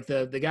youth, like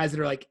the guys that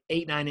are like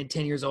 8, 9, and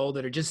 10 years old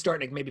that are just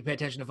starting to maybe pay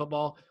attention to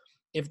football.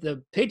 If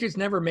the Patriots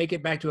never make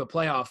it back to a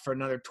playoff for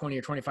another 20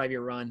 or 25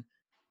 year run,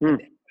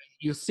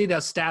 you'll see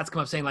those stats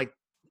come up saying like,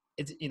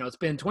 it's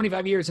been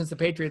 25 years since the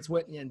Patriots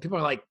went, and people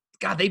are like,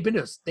 God, they've been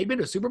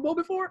to a Super Bowl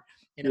before,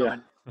 and it's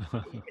kind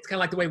of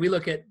like the way we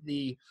look at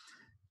the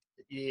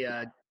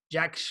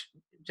Jack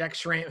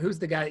Schramm, who's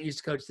the guy that used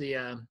to coach the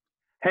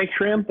Hank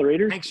Schramm, the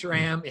Raiders. Hank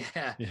Schramm,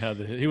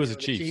 he was a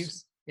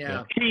Chiefs.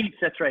 Yeah, Chiefs.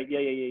 That's right.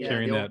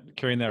 Yeah.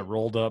 Carrying that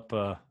rolled up.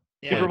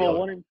 Super Bowl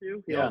 1 and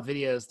 2. The old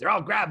videos. They're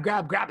all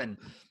grabbing.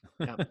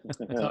 Yeah.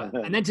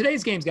 And then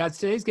today's games, guys.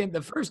 Today's game,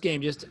 the first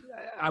game,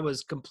 I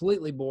was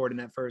completely bored in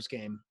that first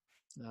game.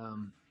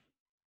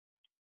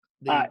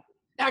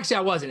 Actually,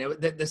 I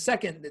wasn't.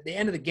 The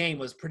end of the game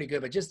was pretty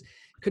good, but just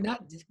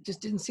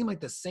didn't seem like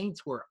the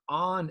Saints were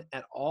on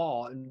at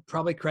all. And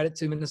probably credit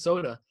to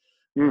Minnesota,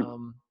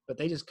 but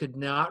they just could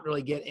not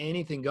really get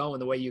anything going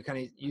the way you kind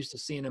of used to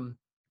seeing them,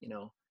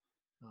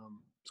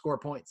 score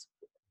points.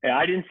 Yeah,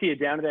 I didn't see it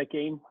down to that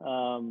game.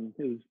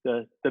 It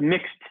was the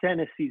mixed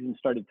tennis season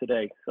started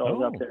today, so I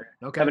was up there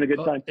having a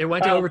good time. It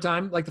went to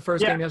overtime like the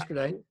first game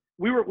yesterday.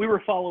 We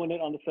were following it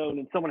on the phone,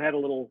 and someone had a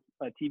little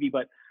TV.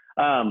 But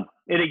and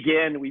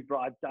again,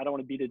 I don't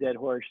want to beat a dead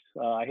horse.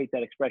 I hate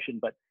that expression,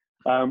 but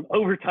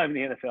overtime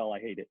in the NFL, I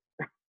hate it.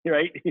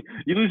 Right?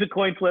 You lose a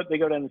coin flip, they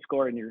go down the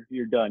score, and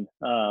you're done.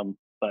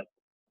 But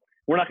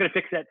we're not going to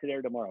fix that today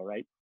or tomorrow,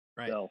 right?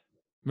 Right. So.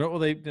 Well,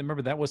 they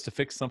remember that was to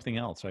fix something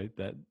else, right?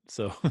 That's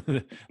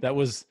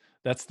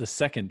the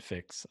second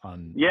fix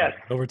on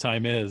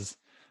overtime is,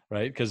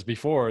 right? Because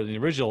before in the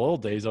original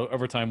old days,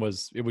 overtime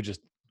it would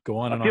just go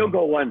on and on. Field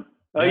goal one.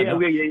 Oh yeah.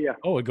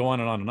 Oh, it'd go on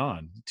and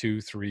on.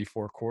 2, 3,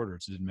 4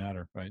 quarters. It didn't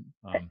matter, right?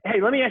 Hey,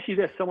 let me ask you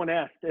this. Someone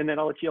asked, and then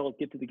I'll let you all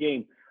get to the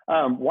game.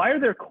 Why are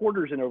there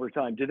quarters in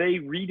overtime? Do they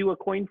redo a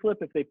coin flip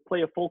if they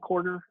play a full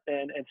quarter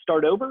and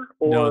start over?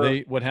 Or no,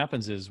 what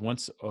happens is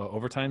once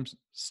overtime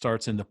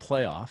starts in the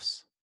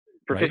playoffs.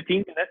 For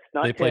 15 minutes,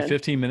 not they play 10.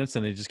 15 minutes,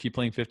 and they just keep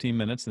playing 15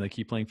 minutes, and they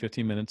keep playing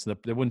 15 minutes.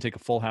 They wouldn't take a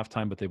full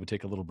halftime, but they would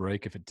take a little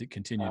break if it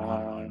continued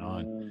on and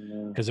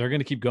on, because they're going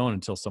to keep going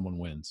until someone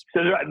wins. So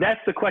that's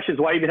the question: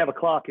 is why even have a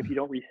clock if you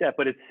don't reset?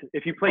 But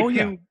if you play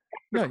two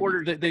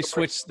quarters, they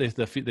switch.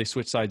 They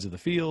switch sides of the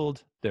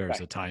field.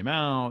 There's a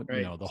timeout.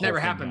 Right. The whole it's never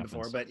thing happened happens.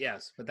 before, but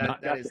yes, but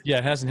that is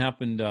it hasn't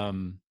happened.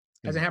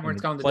 Hasn't happened when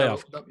it's gone to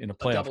playoff in a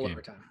playoff double game.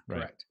 overtime.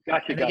 Right. Correct.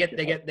 Gotcha. And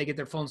they get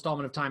their full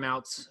installment of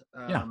timeouts.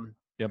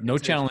 Yep. No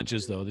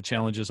challenges though. The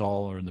challenges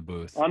all are in the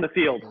booth. On the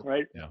field,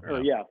 right? Yeah.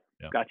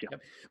 Gotcha.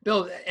 Yep.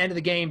 Bill, end of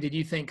the game, did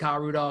you think Kyle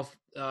Rudolph,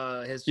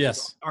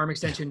 his arm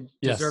extension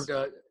deserved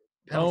a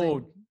penalty?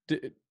 Oh,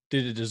 did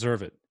it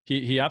deserve it?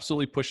 He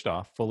absolutely pushed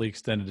off, fully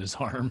extended his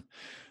arm,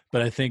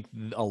 but I think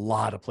a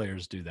lot of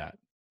players do that.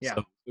 Yeah.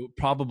 So it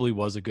probably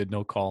was a good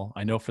no call.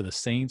 I know for the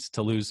Saints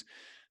to lose,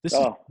 this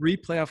is 3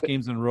 playoff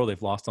games in a row they've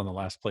lost on the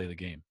last play of the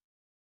game.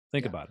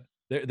 Think about it.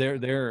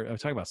 I'm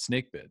talking about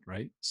snake bit,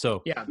 right?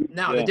 So Yeah.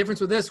 Now the difference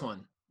with this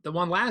one, the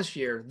one last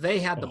year, they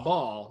had the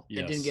ball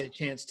and didn't yes. get a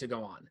chance to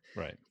go on.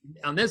 Right.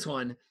 On this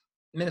one,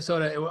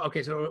 Minnesota.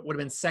 Okay, so it would have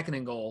been second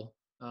and goal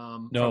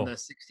from the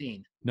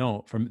 16.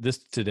 No, from this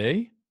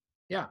today.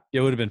 Yeah.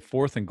 It would have been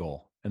 4th and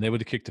goal, and they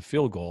would have kicked a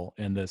field goal,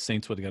 and the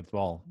Saints would have got the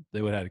ball.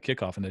 They would have had a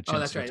kickoff and a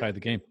chance to tie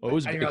the game. Oh, I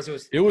didn't realize it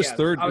was. It was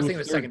third. I was thinking it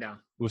was third, second down.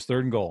 It was 3rd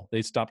and goal.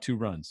 They stopped 2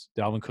 runs.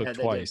 Dalvin Cook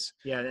twice.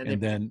 Yeah,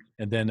 and then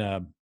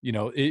and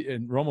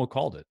Romo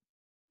called it.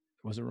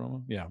 Was it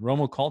Romo? Yeah,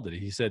 Romo called it.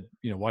 He said,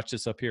 watch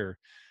this up here.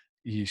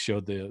 He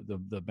showed the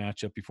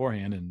matchup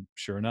beforehand, and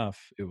sure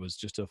enough, it was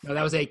just a. No,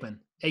 that was Aikman.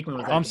 Aikman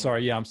was. I'm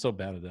sorry. Yeah, I'm so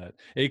bad at that.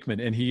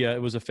 Aikman, and he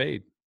it was a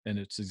fade. And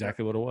it's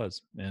exactly what it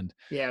was. And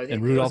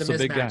Rudolph's a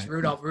big guy.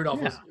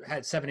 Rudolph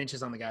had 7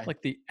 inches on the guy.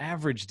 Like the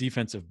average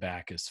defensive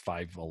back is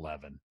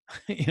 5'11",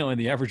 and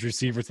the average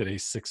receiver today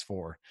is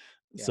 6'4".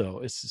 Yeah. So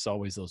it's just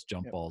always those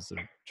jump balls that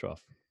are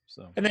tough.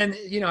 So. And then,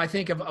 I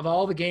think of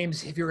all the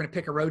games, if you were going to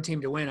pick a road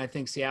team to win, I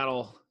think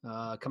Seattle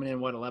coming in,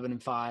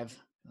 11-5.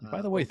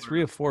 By the way,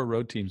 3 of 4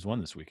 road teams won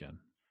this weekend.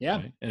 Yeah.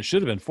 Right? And it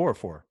should have been 4 of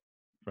 4.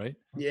 Right?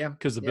 Yeah.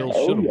 Because the Bills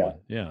should have won.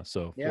 Yeah.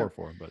 So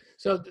 4-4. But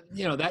so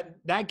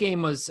that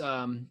game was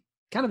kind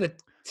of the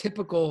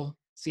typical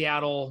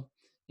Seattle,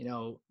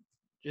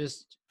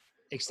 just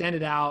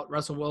extended out.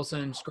 Russell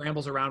Wilson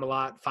scrambles around a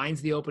lot,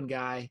 finds the open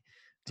guy.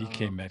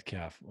 DK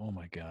Metcalf. Oh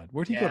my God.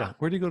 Where'd he go to?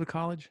 Where'd he go to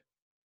college?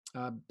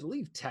 I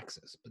believe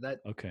Texas, but that.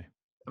 Okay.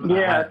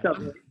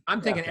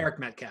 I'm thinking Eric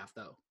Metcalf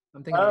though.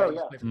 I'm thinking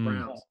for the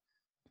Browns.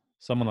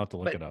 Someone will have to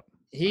look it up.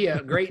 He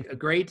a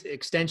great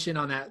extension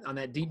on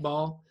that deep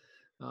ball.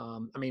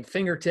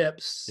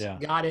 Fingertips,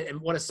 got it,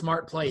 and what a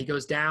smart play. He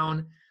goes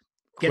down,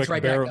 gets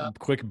back up.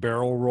 Quick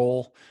barrel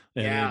roll,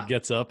 and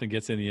gets up and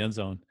gets in the end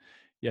zone.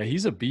 Yeah,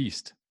 he's a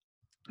beast.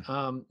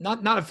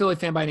 Not a Philly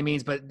fan by any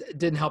means, but it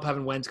didn't help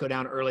having Wentz go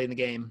down early in the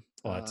game.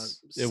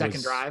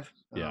 Second drive.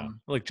 Yeah,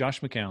 like Josh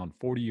McCown,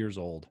 40 years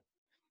old.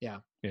 Yeah.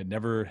 He had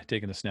never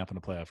taken a snap in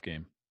a playoff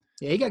game.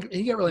 Yeah, he got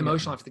really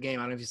emotional after the game.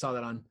 I don't know if you saw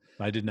that on.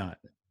 I did not.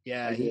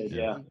 Yeah, he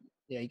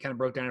kind of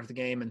broke down after the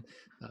game, and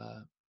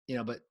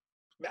but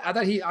I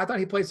thought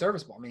he played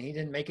serviceable. I mean, he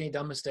didn't make any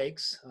dumb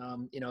mistakes.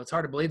 It's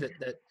hard to believe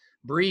that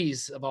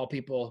Breeze, of all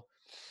people,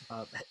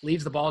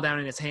 leaves the ball down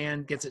in his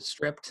hand, gets it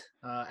stripped.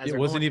 It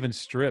wasn't even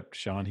stripped,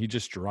 Sean. He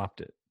just dropped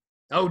it.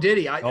 Oh, did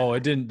he?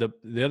 It didn't.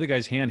 The other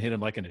guy's hand hit him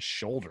like in his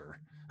shoulder.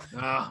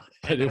 Oh,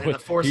 the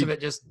force of it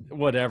just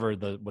whatever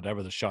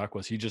the shock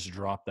was, he just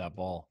dropped that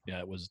ball.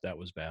 Yeah, that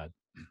was bad.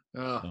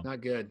 Oh, not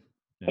good.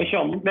 Yeah. Hey,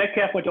 Sean,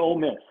 Metcalf went to Ole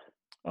Miss.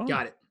 Oh,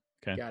 got it.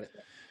 Okay. Got it.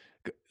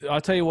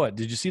 I'll tell you what.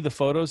 Did you see the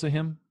photos of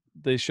him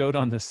they showed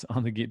during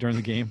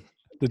the game?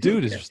 The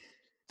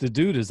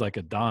dude is like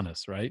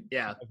Adonis, right?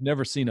 Yeah. I've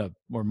never seen a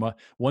more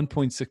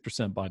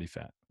 1.6% body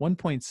fat.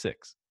 1.6.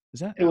 Is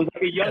that? It was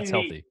like a young. That's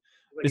healthy.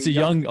 It's a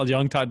young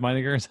Todd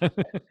Meininger.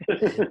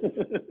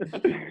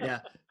 Yeah.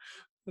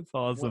 That's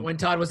awesome. When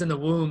Todd was in the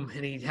womb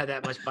and he had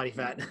that much body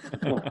fat.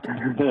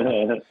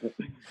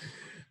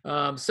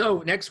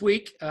 So next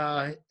week,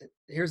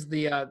 here's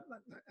the I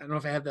don't know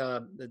if I have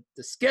the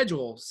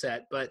schedule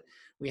set, but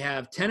we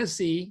have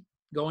Tennessee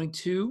going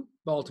to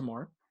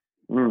Baltimore.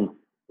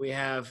 We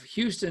have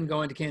Houston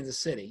going to Kansas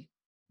City.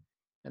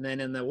 And then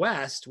in the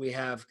West, we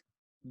have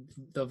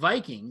the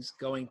Vikings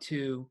going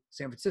to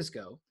San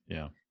Francisco.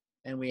 Yeah.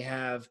 And we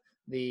have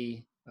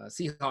the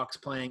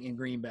Seahawks playing in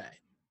Green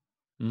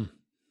Bay.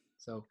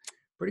 So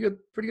pretty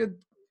good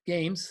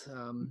games.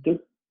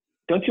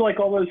 Don't you like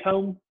all those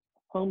home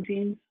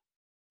teams?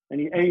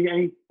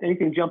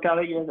 Anything jump out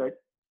at you?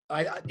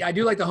 I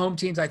do like the home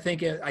teams. I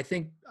think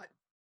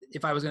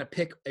if I was going to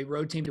pick a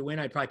road team to win,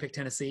 I'd probably pick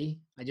Tennessee.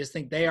 I just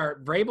think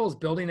Vrabel's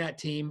building that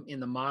team in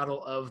the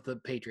model of the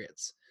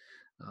Patriots.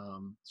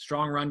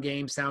 Strong run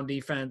game, sound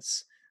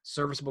defense,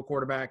 serviceable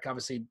quarterback.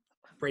 Obviously,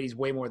 Brady's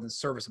way more than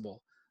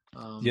serviceable.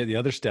 The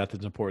other stat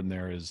that's important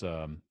there is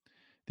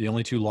the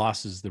only 2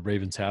 losses the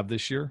Ravens have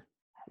this year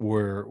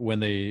were when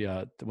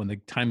the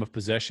time of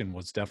possession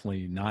was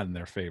definitely not in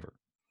their favor,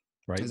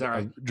 right? Is that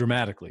right?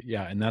 Dramatically,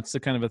 yeah. And that's the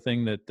kind of a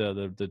thing that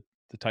the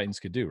Titans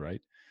could do,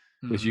 right?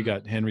 Because you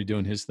got Henry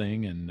doing his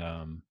thing, and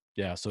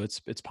so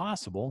it's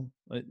possible.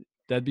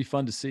 That'd be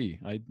fun to see.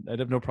 I'd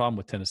have no problem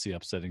with Tennessee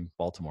upsetting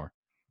Baltimore.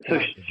 So,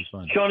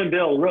 Sean and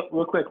Bill,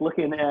 real quick,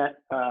 looking at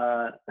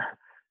the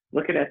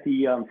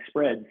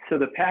spread. So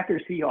the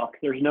Packers Seahawks,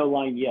 there's no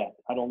line yet.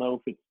 I don't know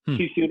if it's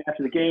too soon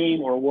after the game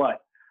or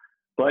what.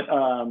 But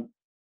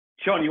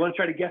Sean, you want to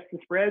try to guess the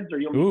spreads, or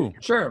you?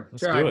 Sure.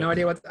 I have no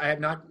idea I have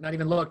not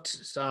even looked.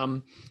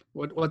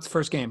 What's the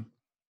first game?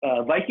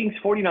 Vikings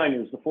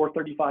 49ers, the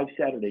 4:35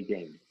 Saturday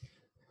game.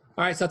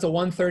 All right, so that's a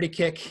 1:30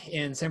 kick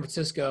in San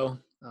Francisco.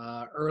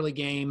 Early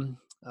game.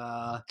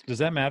 Does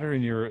that matter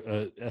in your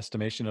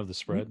estimation of the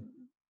spread?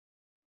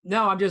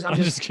 No, I'm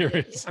just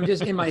curious. I'm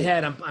just in my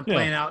head. I'm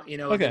playing out.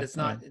 That it's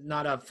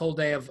not a full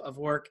day of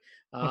work.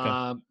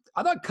 I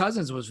thought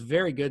Cousins was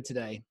very good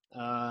today,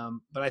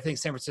 but I think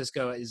San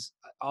Francisco is.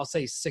 I'll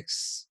say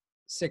 6.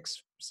 San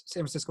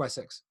Francisco by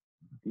 6.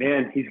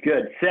 Man, he's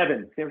good.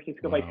 7. San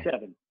Francisco by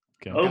 7.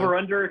 Okay. Over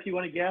under, if you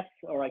want to guess,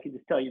 or I can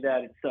just tell you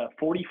that it's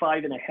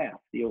 45.5.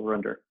 The over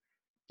under.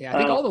 Yeah,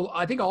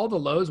 I think all the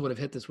lows would have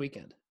hit this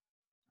weekend.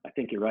 I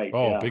think you're right.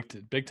 Oh, yeah.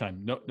 big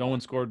time. No one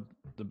scored.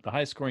 The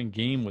highest scoring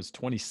game was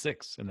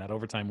 26 in that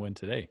overtime win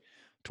today.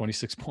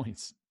 26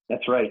 points.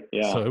 That's right.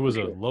 Yeah. So it was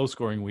a low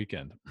scoring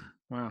weekend.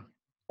 Wow.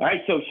 All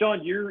right, so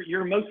Sean,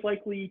 you're most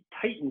likely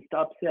Titans to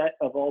upset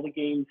of all the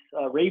games.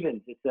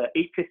 Ravens. It's a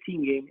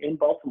 8:15 game in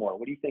Baltimore.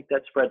 What do you think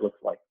that spread looks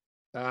like?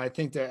 I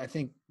think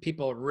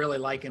people really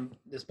like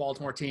this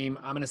Baltimore team.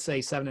 I'm going to say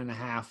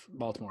 7.5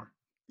 Baltimore.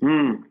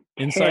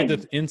 Inside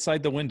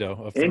the window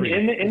of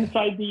 3.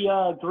 Inside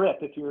the grip.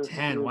 If you're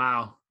 10.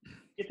 Wow.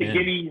 It's a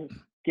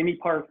gimme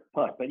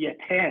putt, but yeah,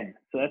 10.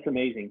 So that's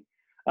amazing.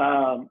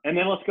 And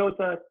then let's go with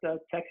the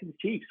Texans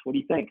Chiefs. What do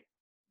you think?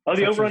 Oh,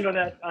 the over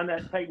under on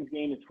that Titans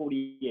game is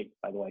 48.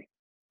 By the way.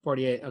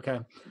 48. Okay.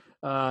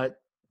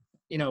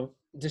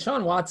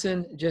 Deshaun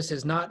Watson just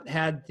has not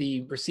had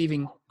the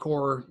receiving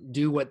core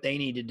do what they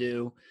need to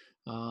do.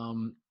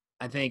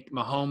 I think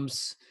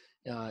Mahomes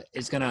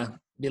is going to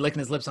be licking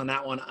his lips on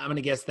that one. I'm going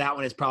to guess that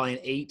one is probably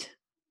an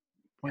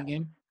 8-point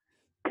game.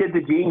 Kid's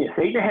a genius.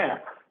 8.5.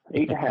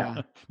 8.5.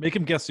 Yeah. Make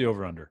him guess the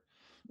over under.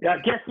 Yeah,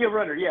 guess the over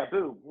under. Yeah,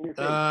 boom.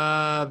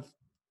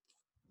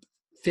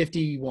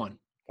 51.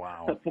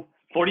 Wow.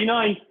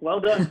 49. Well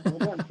done,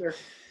 sir.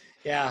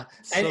 Yeah,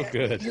 so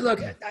good.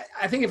 Look,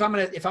 I think if I'm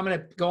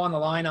gonna go on the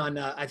line on,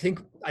 I think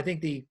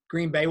the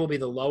Green Bay will be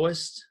the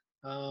lowest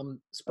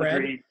spread.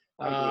 Agreed.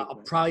 I'll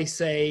probably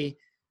say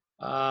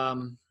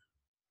Green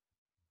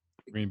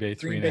Bay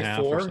 3.5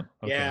 4. or something.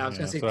 Okay, yeah, I was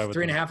gonna say that's what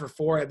 3.5 or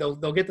 4.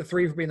 They'll get the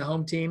 3 for being the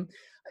home team.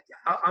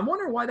 I'm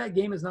wondering why that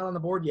game is not on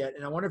the board yet,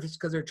 and I wonder if it's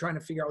because they're trying to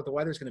figure out what the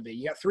weather's going to be.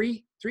 You got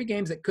three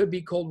games that could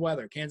be cold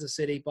weather: Kansas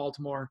City,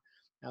 Baltimore,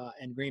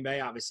 and Green Bay,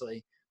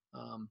 obviously.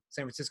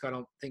 San Francisco, I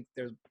don't think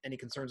there's any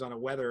concerns on a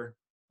weather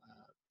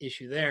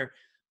issue there.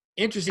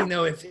 Interesting,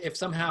 though, if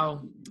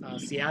somehow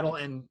Seattle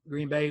and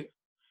Green Bay,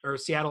 or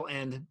Seattle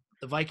and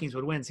the Vikings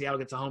would win, Seattle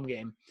gets a home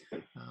game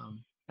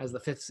as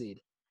the 5th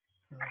seed.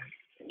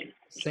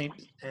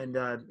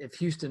 If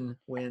Houston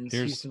wins,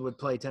 Houston would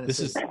play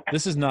Tennessee.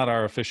 This is not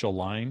our official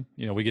line.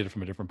 We get it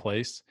from a different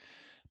place.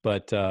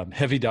 But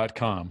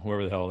heavy.com,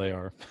 whoever the hell they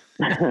are,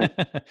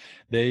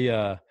 they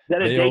is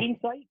that a dating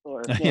site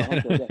or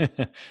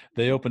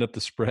they opened up the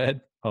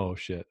spread. Oh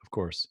shit! Of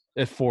course,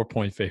 at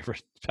 4-point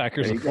favorite.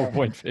 Packers are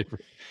 4-point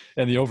favorite,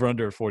 and the over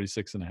under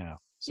 46.5.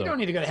 So you don't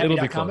need to go to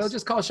heavy.com. They'll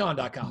just call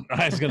Sean.com.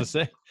 I was gonna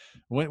say,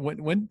 when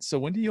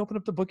do you open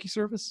up the bookie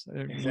service?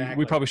 Exactly.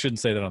 We probably shouldn't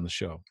say that on the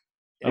show.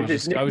 I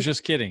was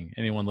just kidding.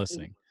 Anyone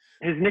listening?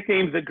 His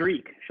nickname's the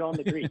Greek, Sean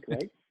the Greek,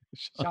 right?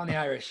 Sean the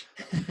Irish.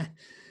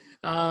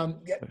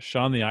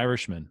 Sean the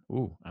Irishman.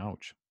 Ooh,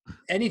 ouch.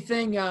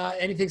 Anything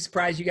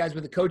surprised you guys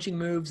with the coaching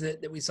moves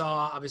that we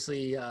saw?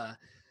 Obviously, the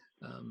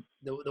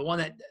one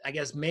that I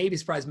guess maybe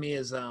surprised me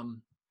is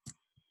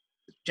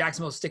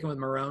Jacksonville sticking with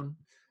Marrone.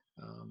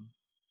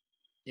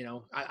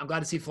 I'm glad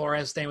to see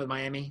Flores staying with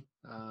Miami.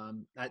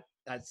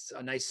 That's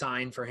a nice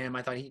sign for him.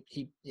 I thought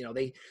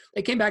they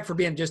came back for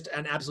being just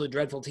an absolute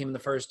dreadful team in the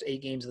first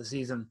 8 games of the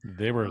season.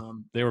 They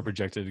were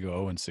projected to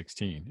go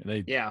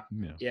 0-16.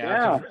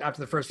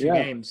 After the first few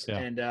games,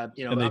 and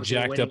they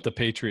jacked up the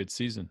Patriots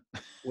season.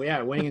 Well,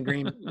 yeah, winning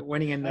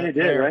in they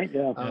did, right?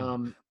 Yeah.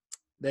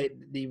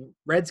 The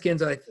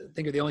Redskins, I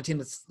think, are the only team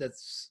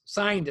that's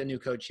signed a new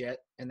coach yet,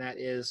 and that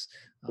is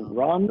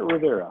Ron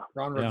Rivera.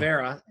 Ron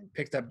Rivera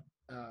picked up.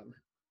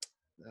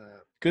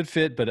 Good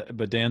fit,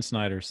 but Dan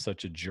Snyder's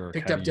such a jerk.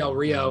 Picked up Del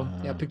Rio.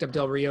 Picked up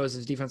Del Rio as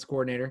his defense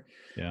coordinator.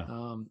 Yeah.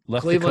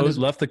 Left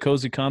the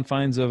cozy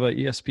confines of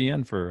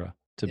ESPN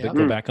to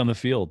go back on the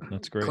field.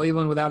 That's great.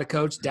 Cleveland without a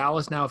coach.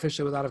 Dallas now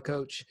officially without a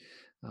coach.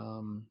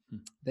 I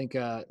think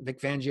Vic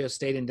Fangio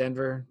stayed in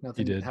Denver.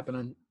 Nothing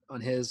happened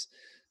on his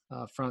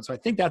front. So I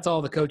think that's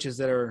all the coaches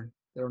that are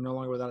no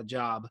longer without a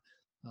job.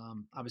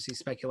 Obviously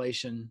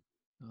speculation.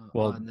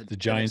 The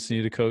Giants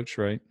need a coach,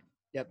 right?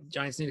 Yep,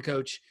 Giants need a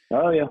coach.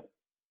 Oh yeah.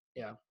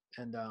 Yeah,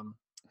 and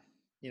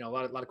a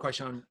lot of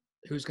question on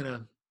who's going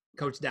to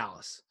coach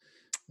Dallas.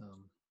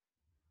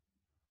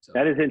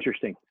 That is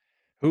interesting.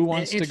 Who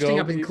wants to go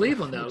up in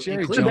Cleveland though?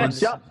 Jerry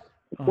Jones.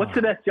 What's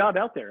the best job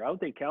out there? I would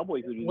think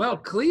Cowboys would do. Well,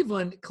 that.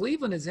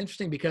 Cleveland is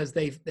interesting because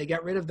they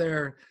got rid of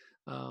their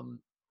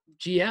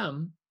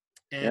GM,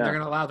 and they're going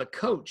to allow the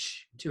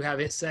coach to have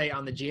his say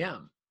on the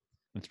GM.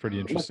 That's pretty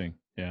interesting.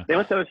 Yeah, they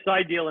must have a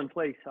side deal in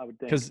place, I would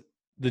think. Because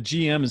the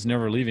GM is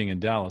never leaving in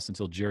Dallas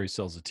until Jerry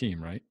sells the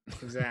team, right?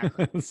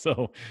 Exactly.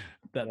 So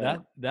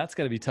that's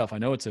got to be tough. I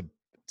know it's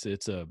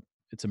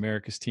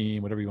America's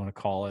team, whatever you want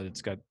to call it.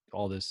 It's got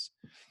all this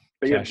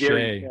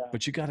cachet,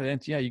 but you got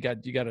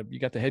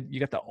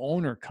the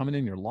owner coming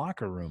in your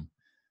locker room,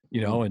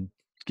 and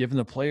giving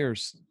the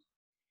players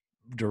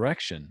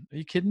direction. Are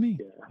you kidding me?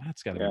 Yeah.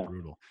 That's got to be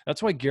brutal.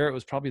 That's why Garrett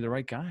was probably the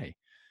right guy,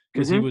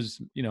 because he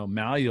was,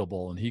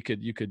 malleable, and he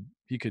could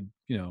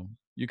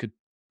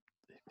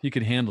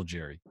handle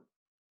Jerry.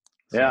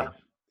 So,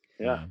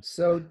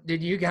 So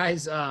did you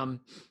guys,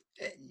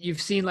 you've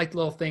seen like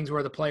little things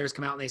where the players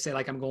come out and they say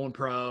like, I'm going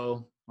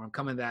pro or I'm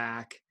coming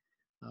back.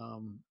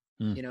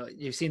 You know,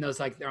 you've seen those,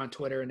 like they're on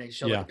Twitter and they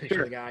show Yeah. like a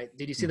picture of the guy.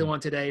 Did you see the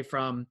one today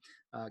from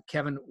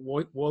Kevin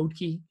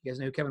Wodke? You guys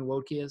know who Kevin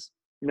Wodke is?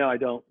 No, I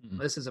don't.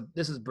 This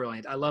is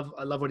brilliant. I love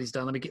what he's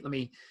done. Let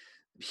me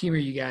humor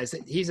you guys.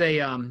 He's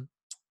a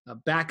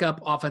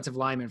backup offensive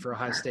lineman for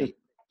Ohio State.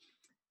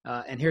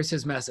 And here's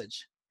his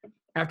message.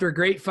 After a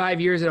great 5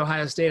 years at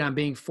Ohio State, I'm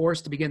being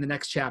forced to begin the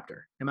next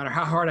chapter. No matter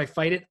how hard I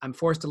fight it, I'm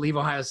forced to leave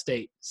Ohio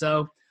State.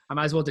 So I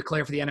might as well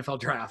declare for the NFL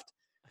draft.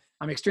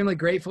 I'm extremely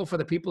grateful for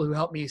the people who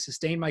helped me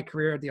sustain my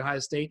career at the Ohio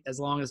State as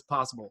long as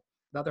possible.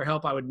 Without their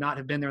help, I would not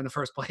have been there in the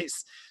first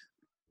place.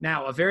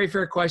 Now, a very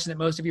fair question that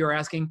most of you are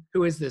asking,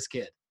 who is this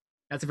kid?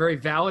 That's a very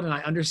valid, and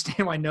I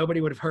understand why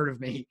nobody would have heard of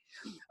me.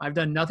 I've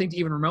done nothing to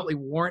even remotely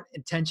warrant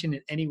attention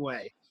in any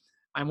way.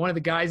 I'm one of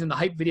the guys in the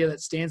hype video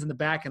that stands in the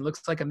back and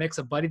looks like a mix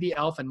of Buddy the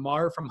Elf and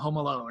Mar from Home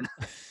Alone.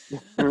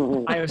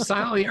 I have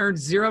silently earned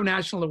 0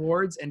 national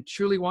awards and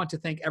truly want to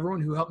thank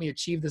everyone who helped me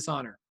achieve this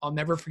honor. I'll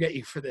never forget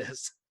you for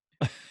this.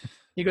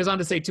 He goes on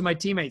to say, to my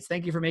teammates,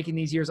 thank you for making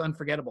these years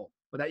unforgettable.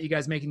 Without you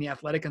guys making the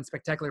athletic and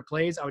spectacular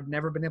plays, I would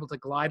never have been able to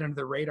glide under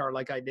the radar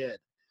like I did.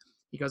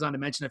 He goes on to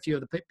mention a few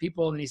of the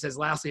people, and he says,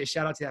 lastly, a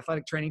shout out to the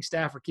athletic training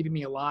staff for keeping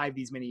me alive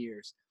these many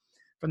years.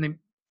 From the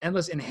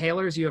endless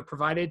inhalers you have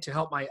provided to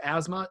help my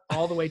asthma,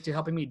 all the way to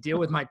helping me deal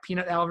with my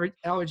peanut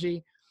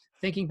allergy.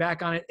 Thinking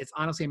back on it, it's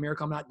honestly a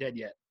miracle I'm not dead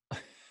yet.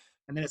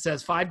 And then it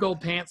says 5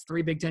 gold pants,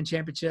 3 Big Ten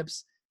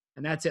championships.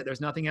 And that's it.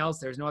 There's nothing else.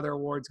 There's no other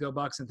awards. Go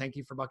Bucks, and thank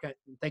you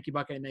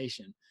Buckeye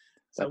Nation.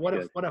 So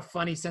what a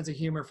funny sense of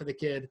humor for the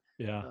kid.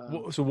 Yeah.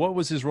 So what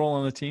was his role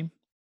on the team?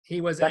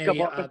 He was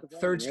a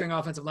third string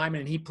offensive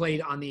lineman, and he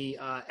played on the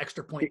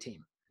extra point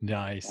team.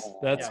 Nice.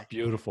 That's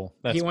beautiful.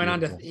 He went on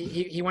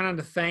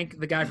to thank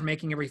the guy for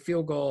making every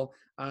field goal,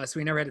 so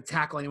he never had to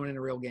tackle anyone in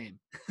a real game.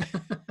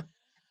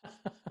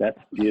 That's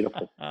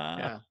beautiful.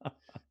 Yeah.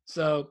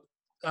 So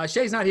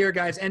Shay's not here,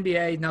 guys.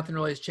 NBA, nothing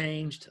really has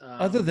changed.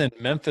 Other than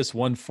Memphis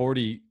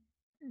 140,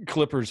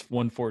 Clippers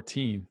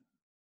 114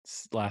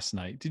 last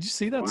night. Did you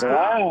see that?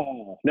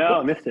 Wow.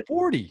 No, I missed it.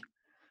 40.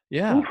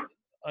 Yeah.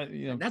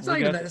 That's not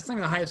even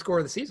the highest score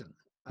of the season.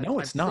 No,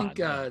 it's not.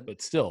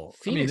 But still,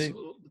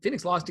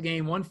 Phoenix lost a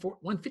game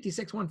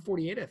 156,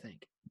 148, I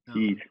think.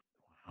 Jeez.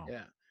 Wow.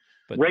 Yeah.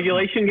 But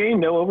regulation game,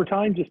 no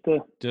overtime,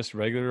 just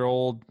regular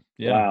old.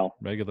 Yeah. Wow.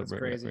 Regular. That's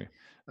crazy.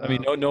 I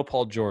mean, no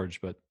Paul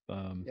George, but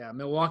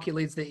Milwaukee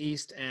leads the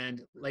East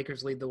and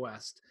Lakers lead the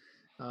West.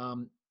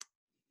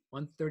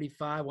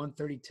 135,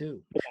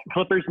 132.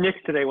 Clippers Knicks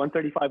today,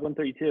 135,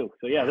 132.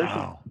 So yeah, there's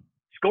some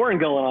scoring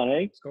going on,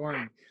 eh?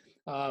 Scoring.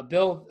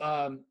 Bill,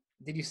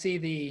 did you see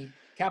the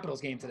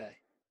Capitals game today?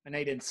 I know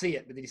you didn't see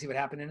it, but did you see what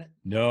happened in it?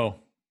 No.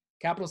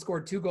 Capitals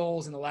scored 2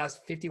 goals in the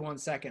last 51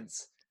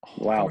 seconds.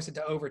 Wow. Forced it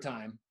to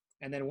overtime,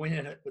 and then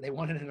they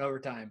won it in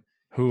overtime.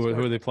 Who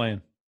are they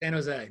playing? San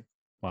Jose.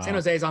 Wow. San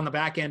Jose is on the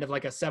back end of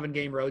like a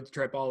 7-game road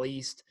trip all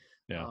east.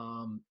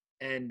 Yeah.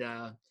 And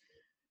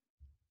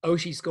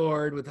Oshie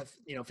scored with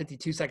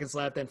 52 seconds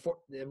left. Then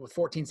with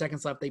 14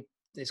 seconds left, they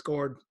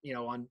scored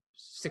on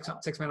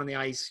six men on the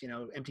ice.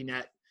 Empty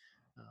net.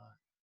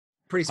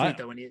 Pretty sweet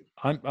though.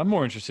 I'm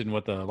more interested in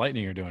what the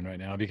Lightning are doing right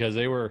now, because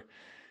they were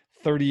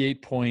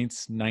 38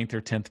 points, 9th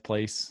or 10th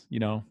place.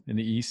 In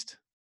the East.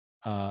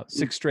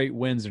 6 straight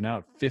wins. Are now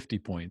at 50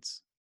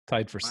 points.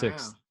 Tied for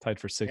 6th. Tied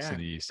for 6th in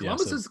the East.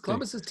 Columbus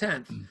is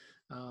 10th.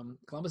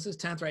 Columbus is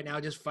 10th right now,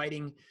 just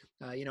fighting.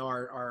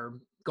 Our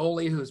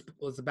goalie, who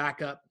was the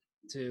backup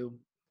to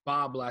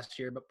Bob last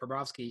year, but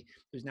Bobrovsky,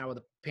 who's now with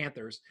the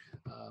Panthers,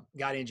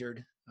 got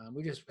injured.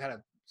 We just had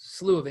a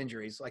slew of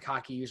injuries, like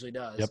hockey usually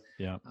does. Yep.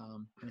 Yeah.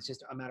 And it's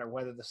just a matter of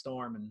weather the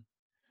storm, and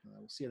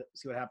we'll see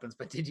what happens.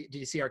 But did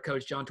you see our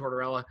coach John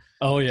Tortorella?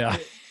 Oh yeah.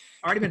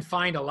 Already been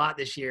fined a lot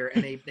this year,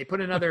 and they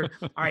put another.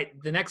 All right,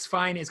 the next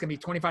fine is going to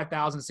be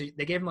 $25,000. So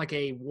they gave him like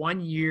a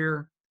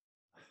 1-year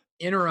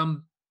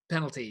interim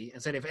penalty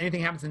and said if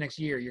anything happens the next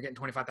year, you're getting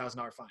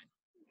 $25,000 fine.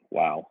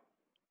 Wow.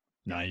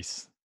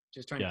 Nice.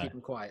 Just trying to keep him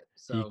quiet.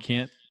 So he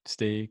can't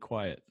stay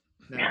quiet.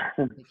 No,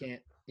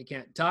 he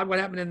can't. Todd, what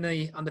happened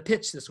on the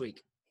pitch this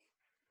week?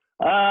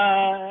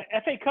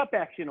 FA Cup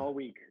action all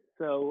week.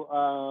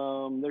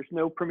 So there's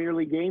no Premier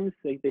League games.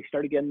 They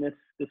start again this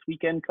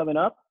weekend coming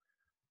up.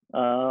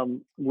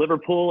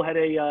 Liverpool had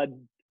a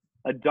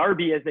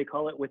derby, as they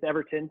call it, with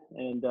Everton,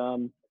 and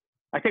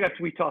I think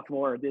after we talk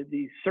more,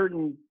 these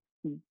certain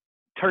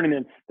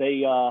tournaments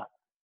they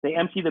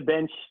empty the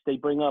bench, they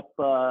bring up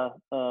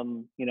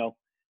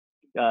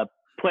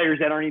players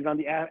that aren't even on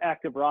the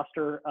active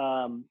roster.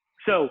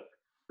 So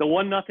the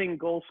 1-0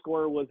 goal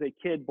scorer was a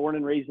kid born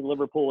and raised in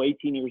Liverpool,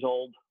 18 years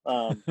old.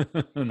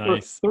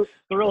 Nice.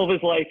 Thrill of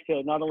his life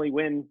to not only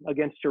win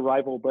against your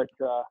rival, but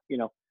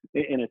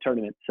in a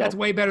tournament. So that's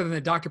way better than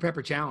the Dr.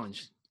 Pepper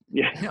Challenge.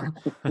 Yeah.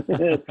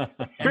 And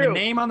the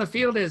name on the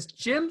field is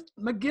Jim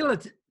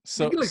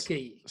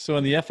McGillicuddy. So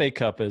in the FA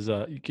Cup,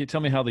 can you tell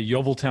me how the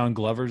Yeoviltown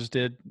Glovers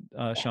did,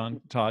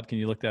 Todd? Can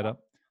you look that up?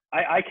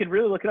 I could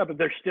really look it up if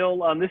they're still.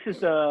 This is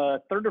the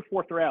 3rd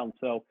or 4th round,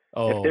 so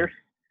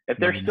if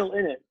they're still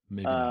in it,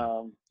 maybe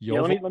not.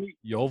 let me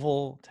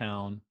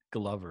Yeoviltown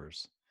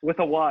Glovers. With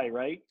a Y,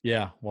 right?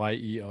 Yeah,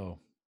 YEO.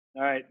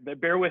 All right, but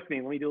bear with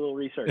me. Let me do a little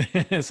research.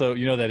 So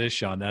that is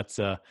Sean. That's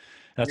Your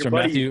where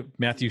buddy.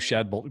 Matthew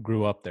Shadbolt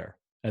grew up there,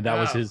 and that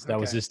was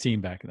Okay. his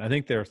team back. I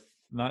think they're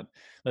not.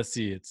 Let's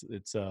see. It's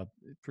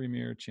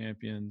Premier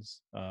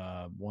Champions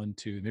 1,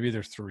 2. Maybe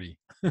they're 3.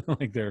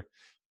 Like they're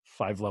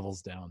 5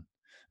 levels down.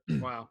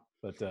 Wow.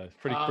 But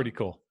pretty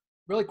cool.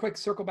 Really quick,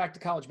 circle back to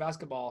college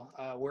basketball.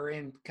 We're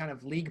in kind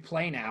of league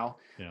play now.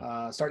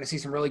 Yeah. Starting to see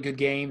some really good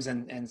games,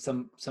 and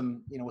some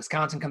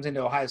Wisconsin comes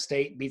into Ohio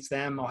State, beats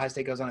them. Ohio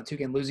State goes on a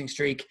 2-game losing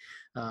streak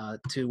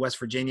to West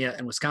Virginia,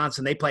 and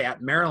Wisconsin, they play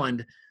at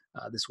Maryland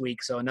this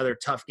week. So another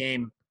tough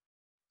game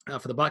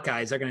for the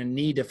Buckeyes. They're going to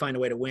need to find a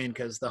way to win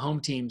because the home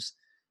teams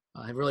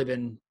have really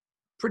been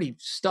pretty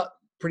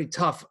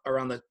tough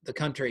around the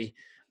country.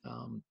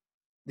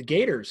 The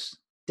Gators,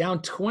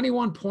 down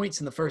 21 points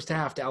in the first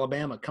half to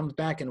Alabama, comes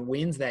back and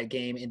wins that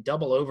game in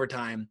double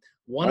overtime,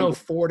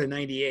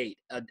 104-98.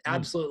 An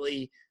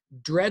absolutely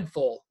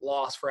dreadful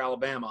loss for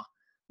Alabama,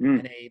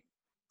 and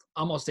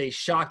almost a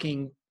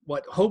shocking,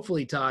 what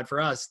hopefully, Todd, for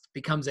us,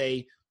 becomes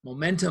a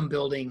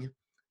momentum-building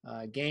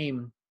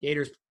game.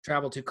 Gators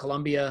travel to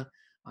Columbia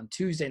on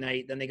Tuesday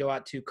night. Then they go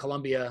out to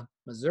Columbia,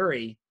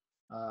 Missouri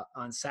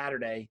on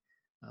Saturday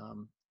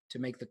to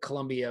make the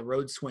Columbia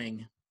road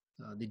swing.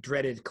 The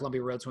dreaded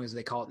Columbia road swing, as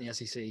they call it in the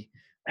SEC,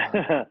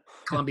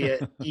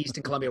 Columbia East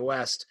and Columbia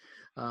West.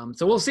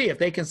 So we'll see if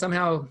they can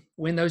somehow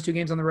win those 2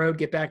 games on the road,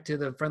 get back to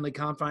the friendly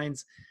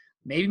confines.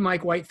 Maybe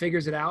Mike White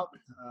figures it out.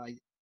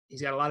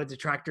 He's got a lot of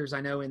detractors,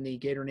 I know, in the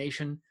Gator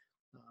Nation.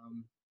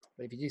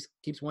 But if he just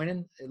keeps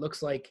winning, it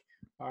looks like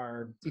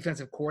our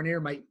defensive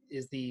coordinator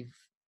is the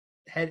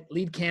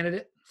lead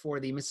candidate for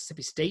the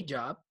Mississippi State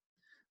job,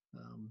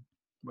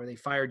 where they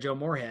fired Joe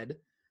Moorhead.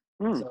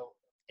 So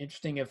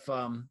interesting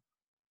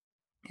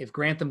if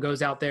Grantham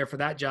goes out there for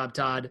that job,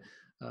 Todd,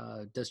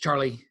 does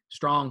Charlie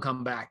Strong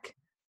come back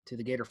to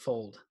the Gator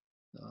fold?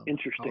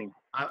 Interesting.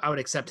 I would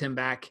accept him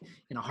back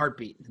in a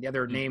heartbeat. The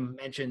other name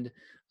mentioned,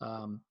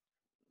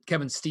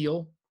 Kevin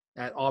Steele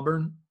at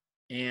Auburn,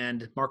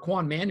 and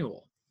Marquand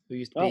Manuel, who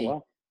used to be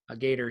a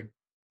Gator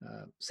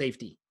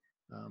safety.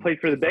 Played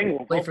for the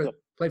Bengals. Played for the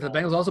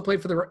Bengals. Also played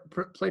for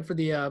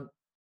the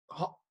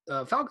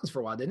Falcons for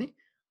a while, didn't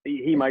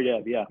he? He might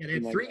have, yeah. And they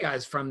had 3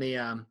 guys from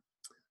the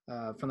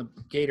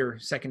Gator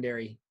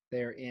secondary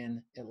there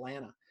in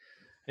Atlanta.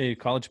 Hey,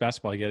 college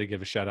basketball, I got to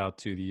give a shout out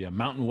to the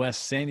Mountain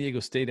West San Diego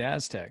State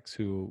Aztecs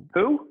who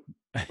go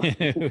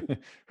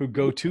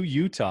to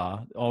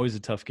Utah, always a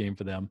tough game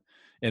for them,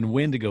 and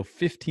win to go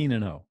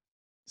 15-0.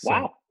 So,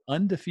 wow.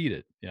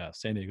 Undefeated. Yeah,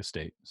 San Diego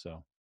State.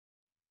 So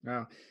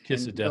wow.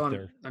 Kiss of death Bill,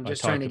 there. I'm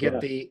just trying to get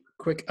the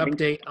quick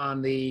update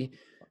on the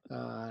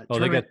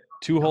they got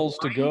 2 holes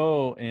to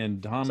go,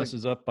 and Thomas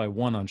is up by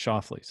 1 on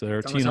Shoffley. So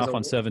they're teeing off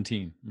on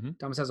 17.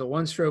 Thomas has a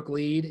 1-stroke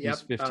lead. Yep.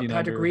 15 Patrick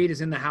under. Reed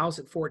is in the house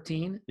at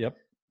 14. Yep.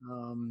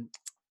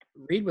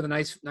 Reed with a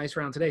nice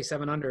round today,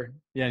 7 under.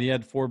 Yeah, and he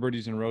had 4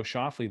 birdies in a row.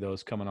 Shoffley, though,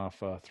 is coming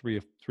off 3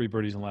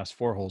 birdies in the last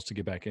 4 holes to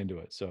get back into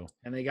it. So,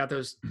 and they got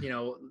those,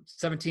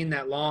 17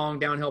 that long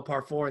downhill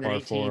par 4, and then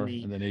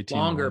 18 the 18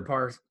 longer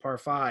par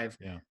 5.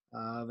 Yeah.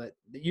 But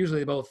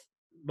usually both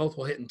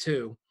will hit in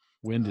 2.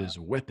 Wind is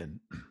whipping.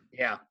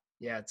 Yeah,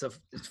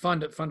 it's fun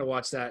to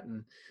watch that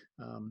and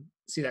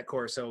see that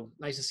course. So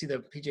nice to see the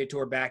PGA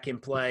Tour back in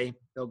play.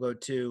 They'll go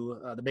to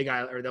the Big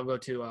Island, or they'll go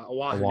to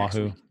Oahu next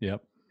week.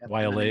 Yep.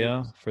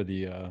 Wailea for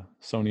the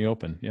Sony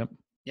Open. Yep.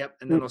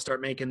 And then they'll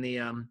start making the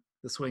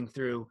swing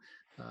through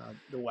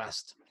the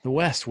West. The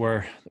West,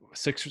 where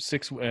six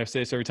I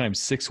say this every time,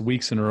 6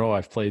 weeks in a row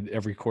I've played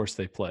every course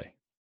they play.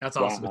 That's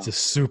awesome. It's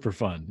just super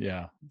fun.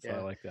 Yeah. So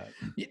I like that.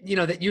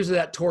 That usually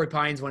that Torrey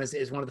Pines one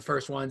is one of the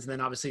first ones, and then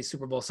obviously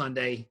Super Bowl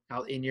Sunday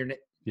out in your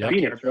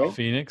Phoenix, right?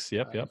 Phoenix.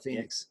 Yep.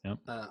 Phoenix. Yep.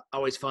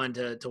 Always fun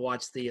to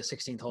watch the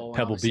 16th hole.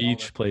 Pebble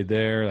Beach played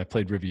there. I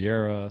played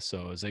Riviera.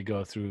 So as they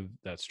go through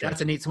that stretch,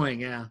 that's a neat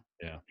swing. Yeah.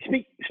 Yeah.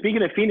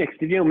 Speaking of Phoenix,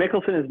 did you know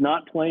Mickelson is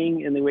not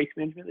playing in the Waste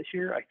Management this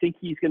year? I think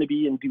he's going to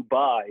be in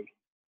Dubai.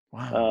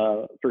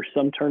 Wow. For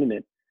some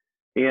tournament,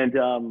 and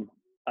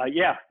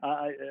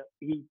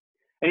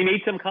he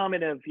made some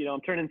comment of, I'm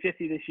turning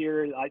 50 this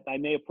year. I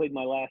may have played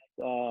my last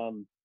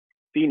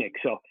Phoenix.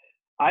 So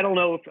I don't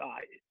know if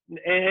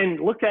and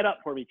look that up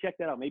for me. Check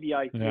that out. Maybe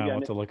I'll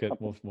have to look at.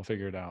 We'll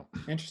figure it out.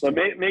 Interesting.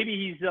 But maybe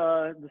he's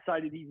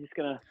decided he's just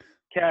gonna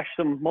cash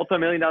some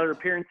multi-million-dollar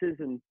appearances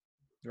and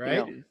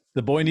right.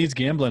 The boy needs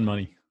gambling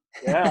money.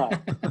 Yeah.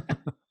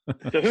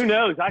 So who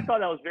knows? I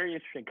thought that was very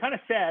interesting. Kind of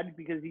sad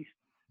because he's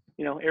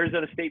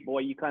Arizona State boy.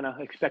 You kind of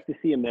expect to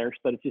see him there,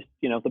 but it's just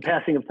the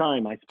passing of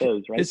time, I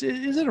suppose. Right? Is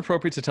it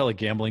appropriate to tell a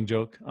gambling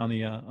joke on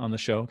the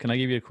show? Can I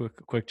give you a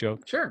quick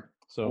joke? Sure.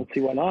 So let's see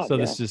why not. So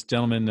this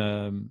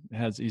gentleman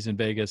he's in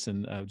Vegas,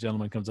 and a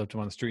gentleman comes up to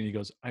him on the street and he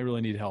goes, "I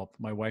really need help.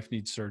 My wife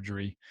needs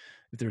surgery.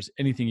 If there's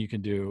anything you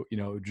can do,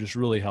 it would just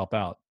really help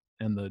out."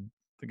 And the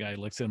guy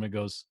looks at him and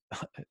goes,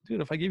 "Dude,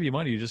 if I give you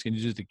money, you're just going to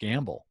use it to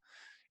gamble."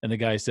 And the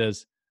guy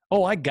says,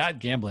 "Oh, I got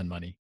gambling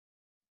money."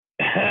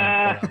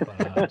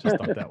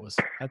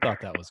 I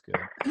thought that was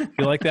good.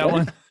 You like that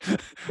one?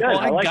 Well,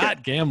 I like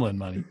got gambling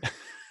money.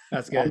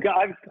 That's good.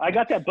 I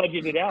got that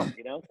budgeted out,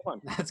 Come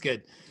on. That's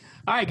good.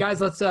 All right, guys,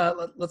 let's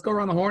go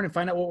around the horn and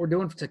find out what we're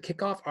doing to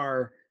kick off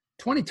our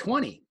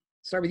 2020.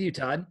 Start with you,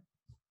 Todd.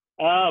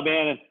 Oh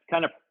man, I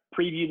kind of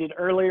previewed it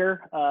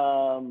earlier.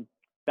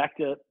 Back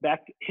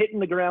hitting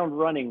the ground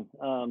running,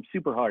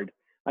 super hard.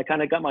 I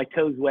kind of got my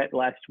toes wet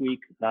last week,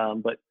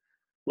 but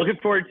looking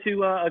forward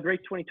to a great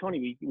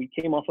 2020. We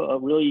came off a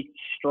really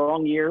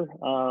strong year,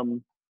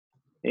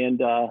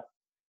 and I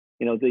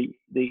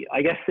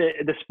guess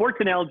the sports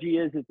analogy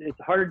is it's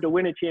harder to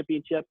win a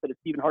championship, but it's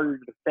even harder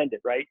to defend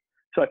it, right?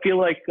 So I feel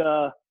like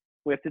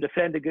we have to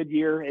defend a good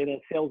year, and as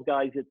sales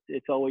guys,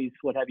 it's always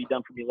what have you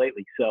done for me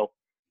lately. So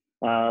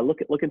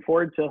looking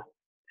forward to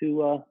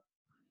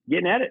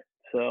getting at it.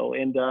 So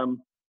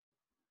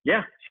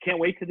just can't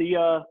wait to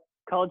the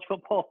college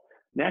football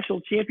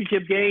national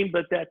championship game,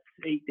 but that's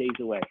 8 days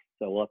away,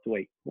 so we'll have to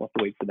wait. We'll have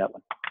to wait for that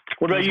one.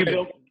 What about you,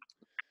 Bill?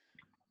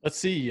 Let's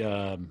see.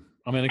 I'm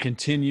going to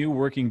continue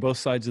working both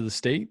sides of the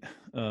state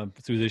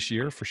through this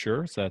year for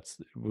sure. So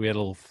we had a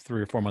little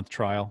 3 or 4 month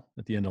trial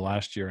at the end of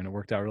last year, and it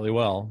worked out really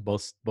well.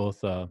 Both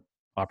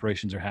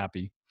operations are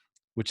happy,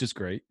 which is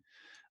great.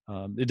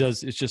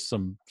 It's just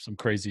some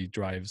crazy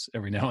drives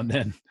every now and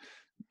then,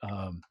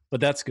 but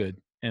that's good.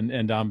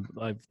 And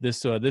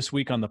this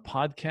week on the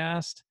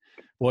podcast,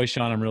 boy,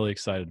 Sean, I'm really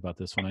excited about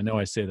this one. I know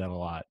I say that a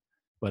lot,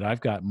 but I've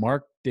got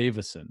Mark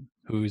Davison,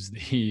 who's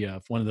the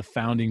one of the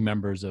founding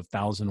members of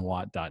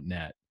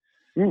 1000watt.net.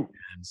 And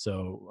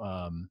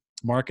so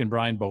Mark and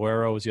Brian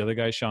Boero was the other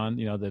guy, Sean,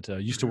 that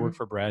used to work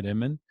for Brad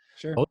Inman.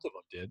 Sure. Both of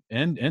them did.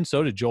 And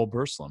so did Joel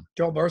Burslam.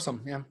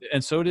 Yeah.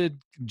 And so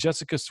did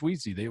Jessica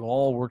Sweezy. They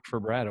all worked for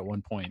Brad at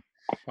one point.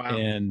 Wow.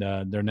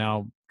 And they're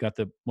now got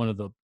one of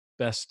the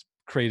best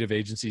creative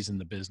agencies in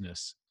the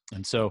business.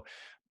 And so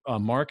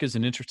Mark is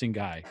an interesting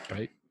guy,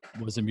 right?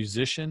 Was a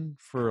musician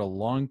for a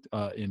long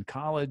in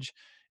college,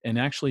 and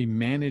actually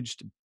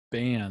managed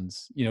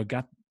bands,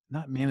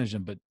 not manage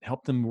them, but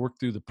help them work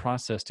through the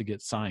process to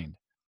get signed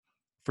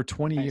for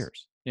 20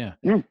 years. Yeah.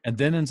 And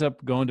then ends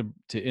up going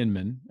to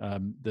Inman.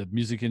 The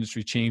music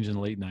industry changed in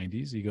the late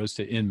 90s. He goes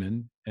to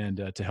Inman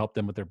and to help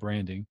them with their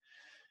branding,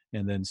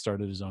 and then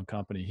started his own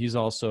company. He's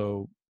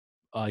also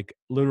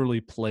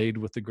literally played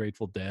with the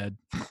Grateful Dead,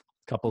 a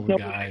couple of the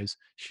guys,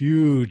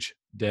 huge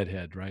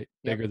Deadhead, right?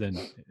 Bigger than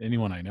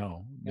anyone I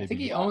know. Maybe. I think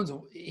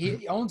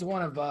he owns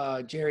one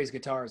of Jerry's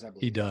guitars, I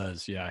believe. He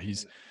does. Yeah.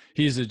 He's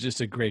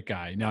just a great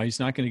guy. Now he's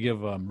not going to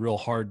give real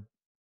hard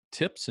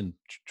tips and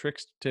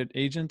tricks to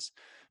agents,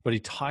 but he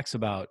talks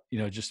about,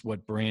 just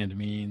what brand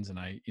means. And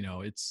I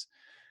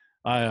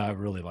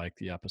really like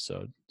the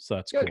episode. So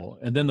that's good. Cool.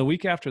 And then the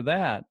week after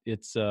that,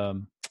 it's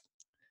the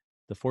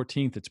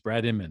 14th, it's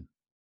Brad Inman.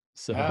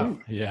 So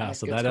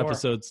so that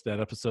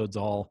episode's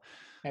all.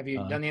 Have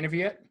you done the interview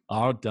yet?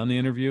 I've done the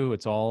interview.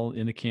 It's all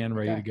in the can,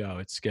 ready to go.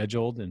 It's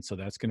scheduled. And so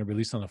that's going to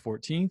release on the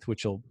 14th,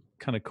 which will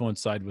kind of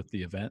coincide with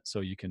the event.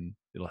 So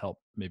it'll help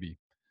maybe,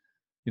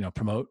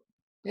 promote.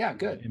 Yeah,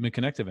 good. Inman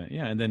Connect event.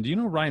 Yeah. And then do you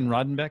know Ryan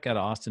Rodenbeck out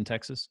of Austin,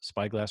 Texas,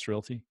 Spyglass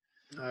Realty?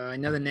 I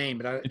know the name,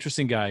 but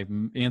interesting guy.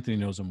 Anthony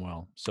knows him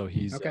well. So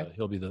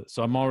he'll be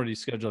so I'm already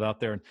scheduled out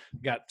there and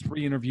got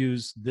 3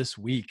 interviews this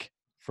week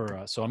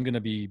so I'm going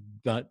to be,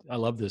 but I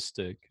love this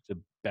to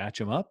batch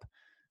them up.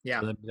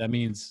 Yeah. So that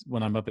means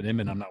when I'm up at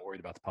Inman, I'm not worried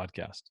about the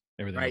podcast.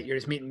 Everything. Right. You're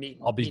just meeting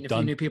I'll be meeting done.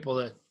 A few new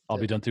people I'll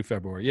be done through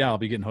February. Yeah. I'll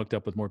be getting hooked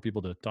up with more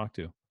people to talk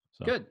to.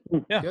 So. Good.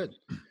 Yeah.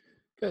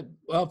 Good.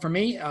 Well, for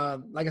me,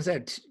 like I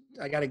said,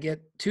 I got to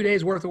get 2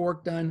 days worth of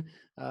work done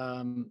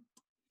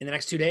in the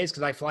next 2 days,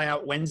 because I fly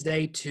out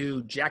Wednesday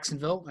to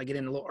Jacksonville. I get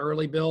in a little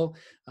early, Bill,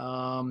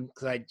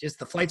 because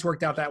the flights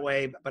worked out that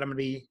way. But I'm going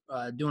to be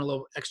doing a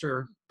little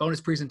extra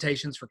bonus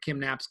presentations for Kim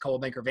Knapp's Coldwell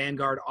Banker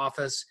Vanguard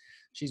office.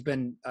 She's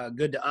been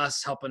good to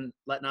us,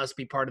 letting us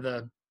be part of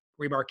the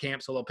rebar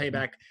camp, so a little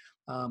payback.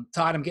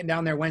 Todd, I'm getting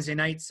down there Wednesday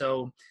night,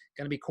 so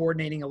going to be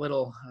coordinating a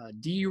little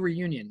DU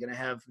reunion. Going to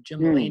have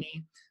Jim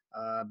Mulaney,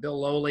 Bill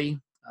Lowley,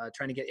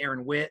 trying to get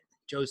Aaron Witt,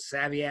 Joe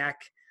Saviak,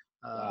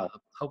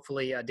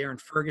 hopefully Darren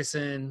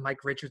Ferguson,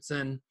 Mike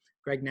Richardson,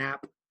 Greg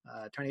Knapp,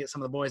 trying to get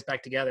some of the boys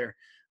back together.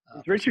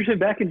 Is Richardson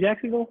back in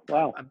Jacksonville?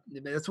 Wow.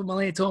 That's what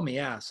Mulaney told me.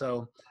 Yeah.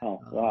 So.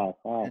 Wow.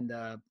 And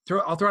I'll throw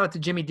it out to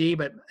Jimmy D,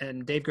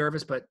 and Dave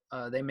Gervis, but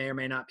they may or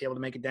may not be able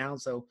to make it down.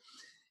 So,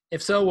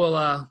 if so,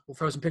 we'll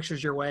throw some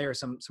pictures your way or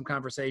some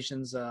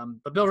conversations.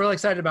 But Bill, really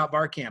excited about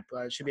Bar Camp.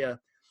 It should be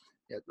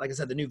like I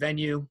said, the new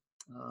venue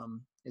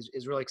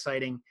is really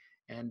exciting,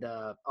 and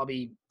I'll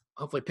be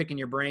hopefully picking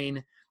your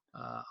brain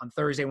on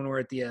Thursday when we're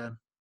at the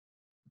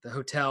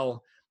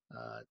hotel,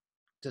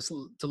 just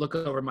to look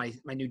over my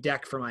new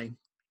deck for my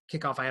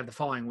kickoff I have the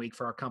following week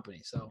for our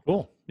company. So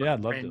cool. Yeah,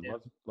 I'd love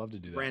to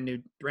do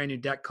that. Brand new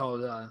deck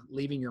called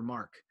Leaving Your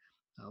Mark.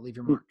 Leave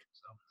Your Mark.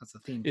 So that's the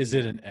theme. Is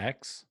it an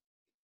X?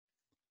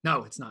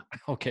 No, it's not.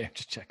 Okay, I'm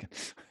just checking.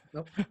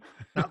 Nope.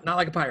 Not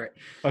like a pirate.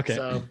 Okay.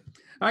 So,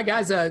 all right,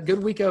 guys, a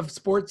good week of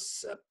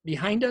sports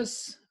behind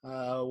us.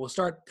 We'll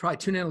start probably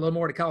tuning in a little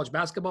more to college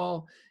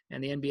basketball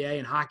and the NBA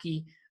and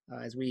hockey.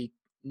 as we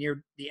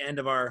near the end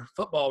of our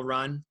football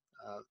run.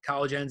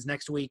 College ends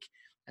next week,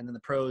 and then the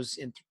pros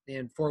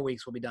in 4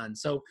 weeks will be done.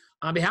 So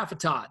on behalf of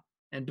Todd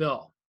and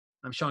Bill,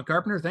 I'm Sean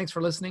Carpenter. Thanks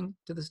for listening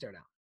to the StareDown.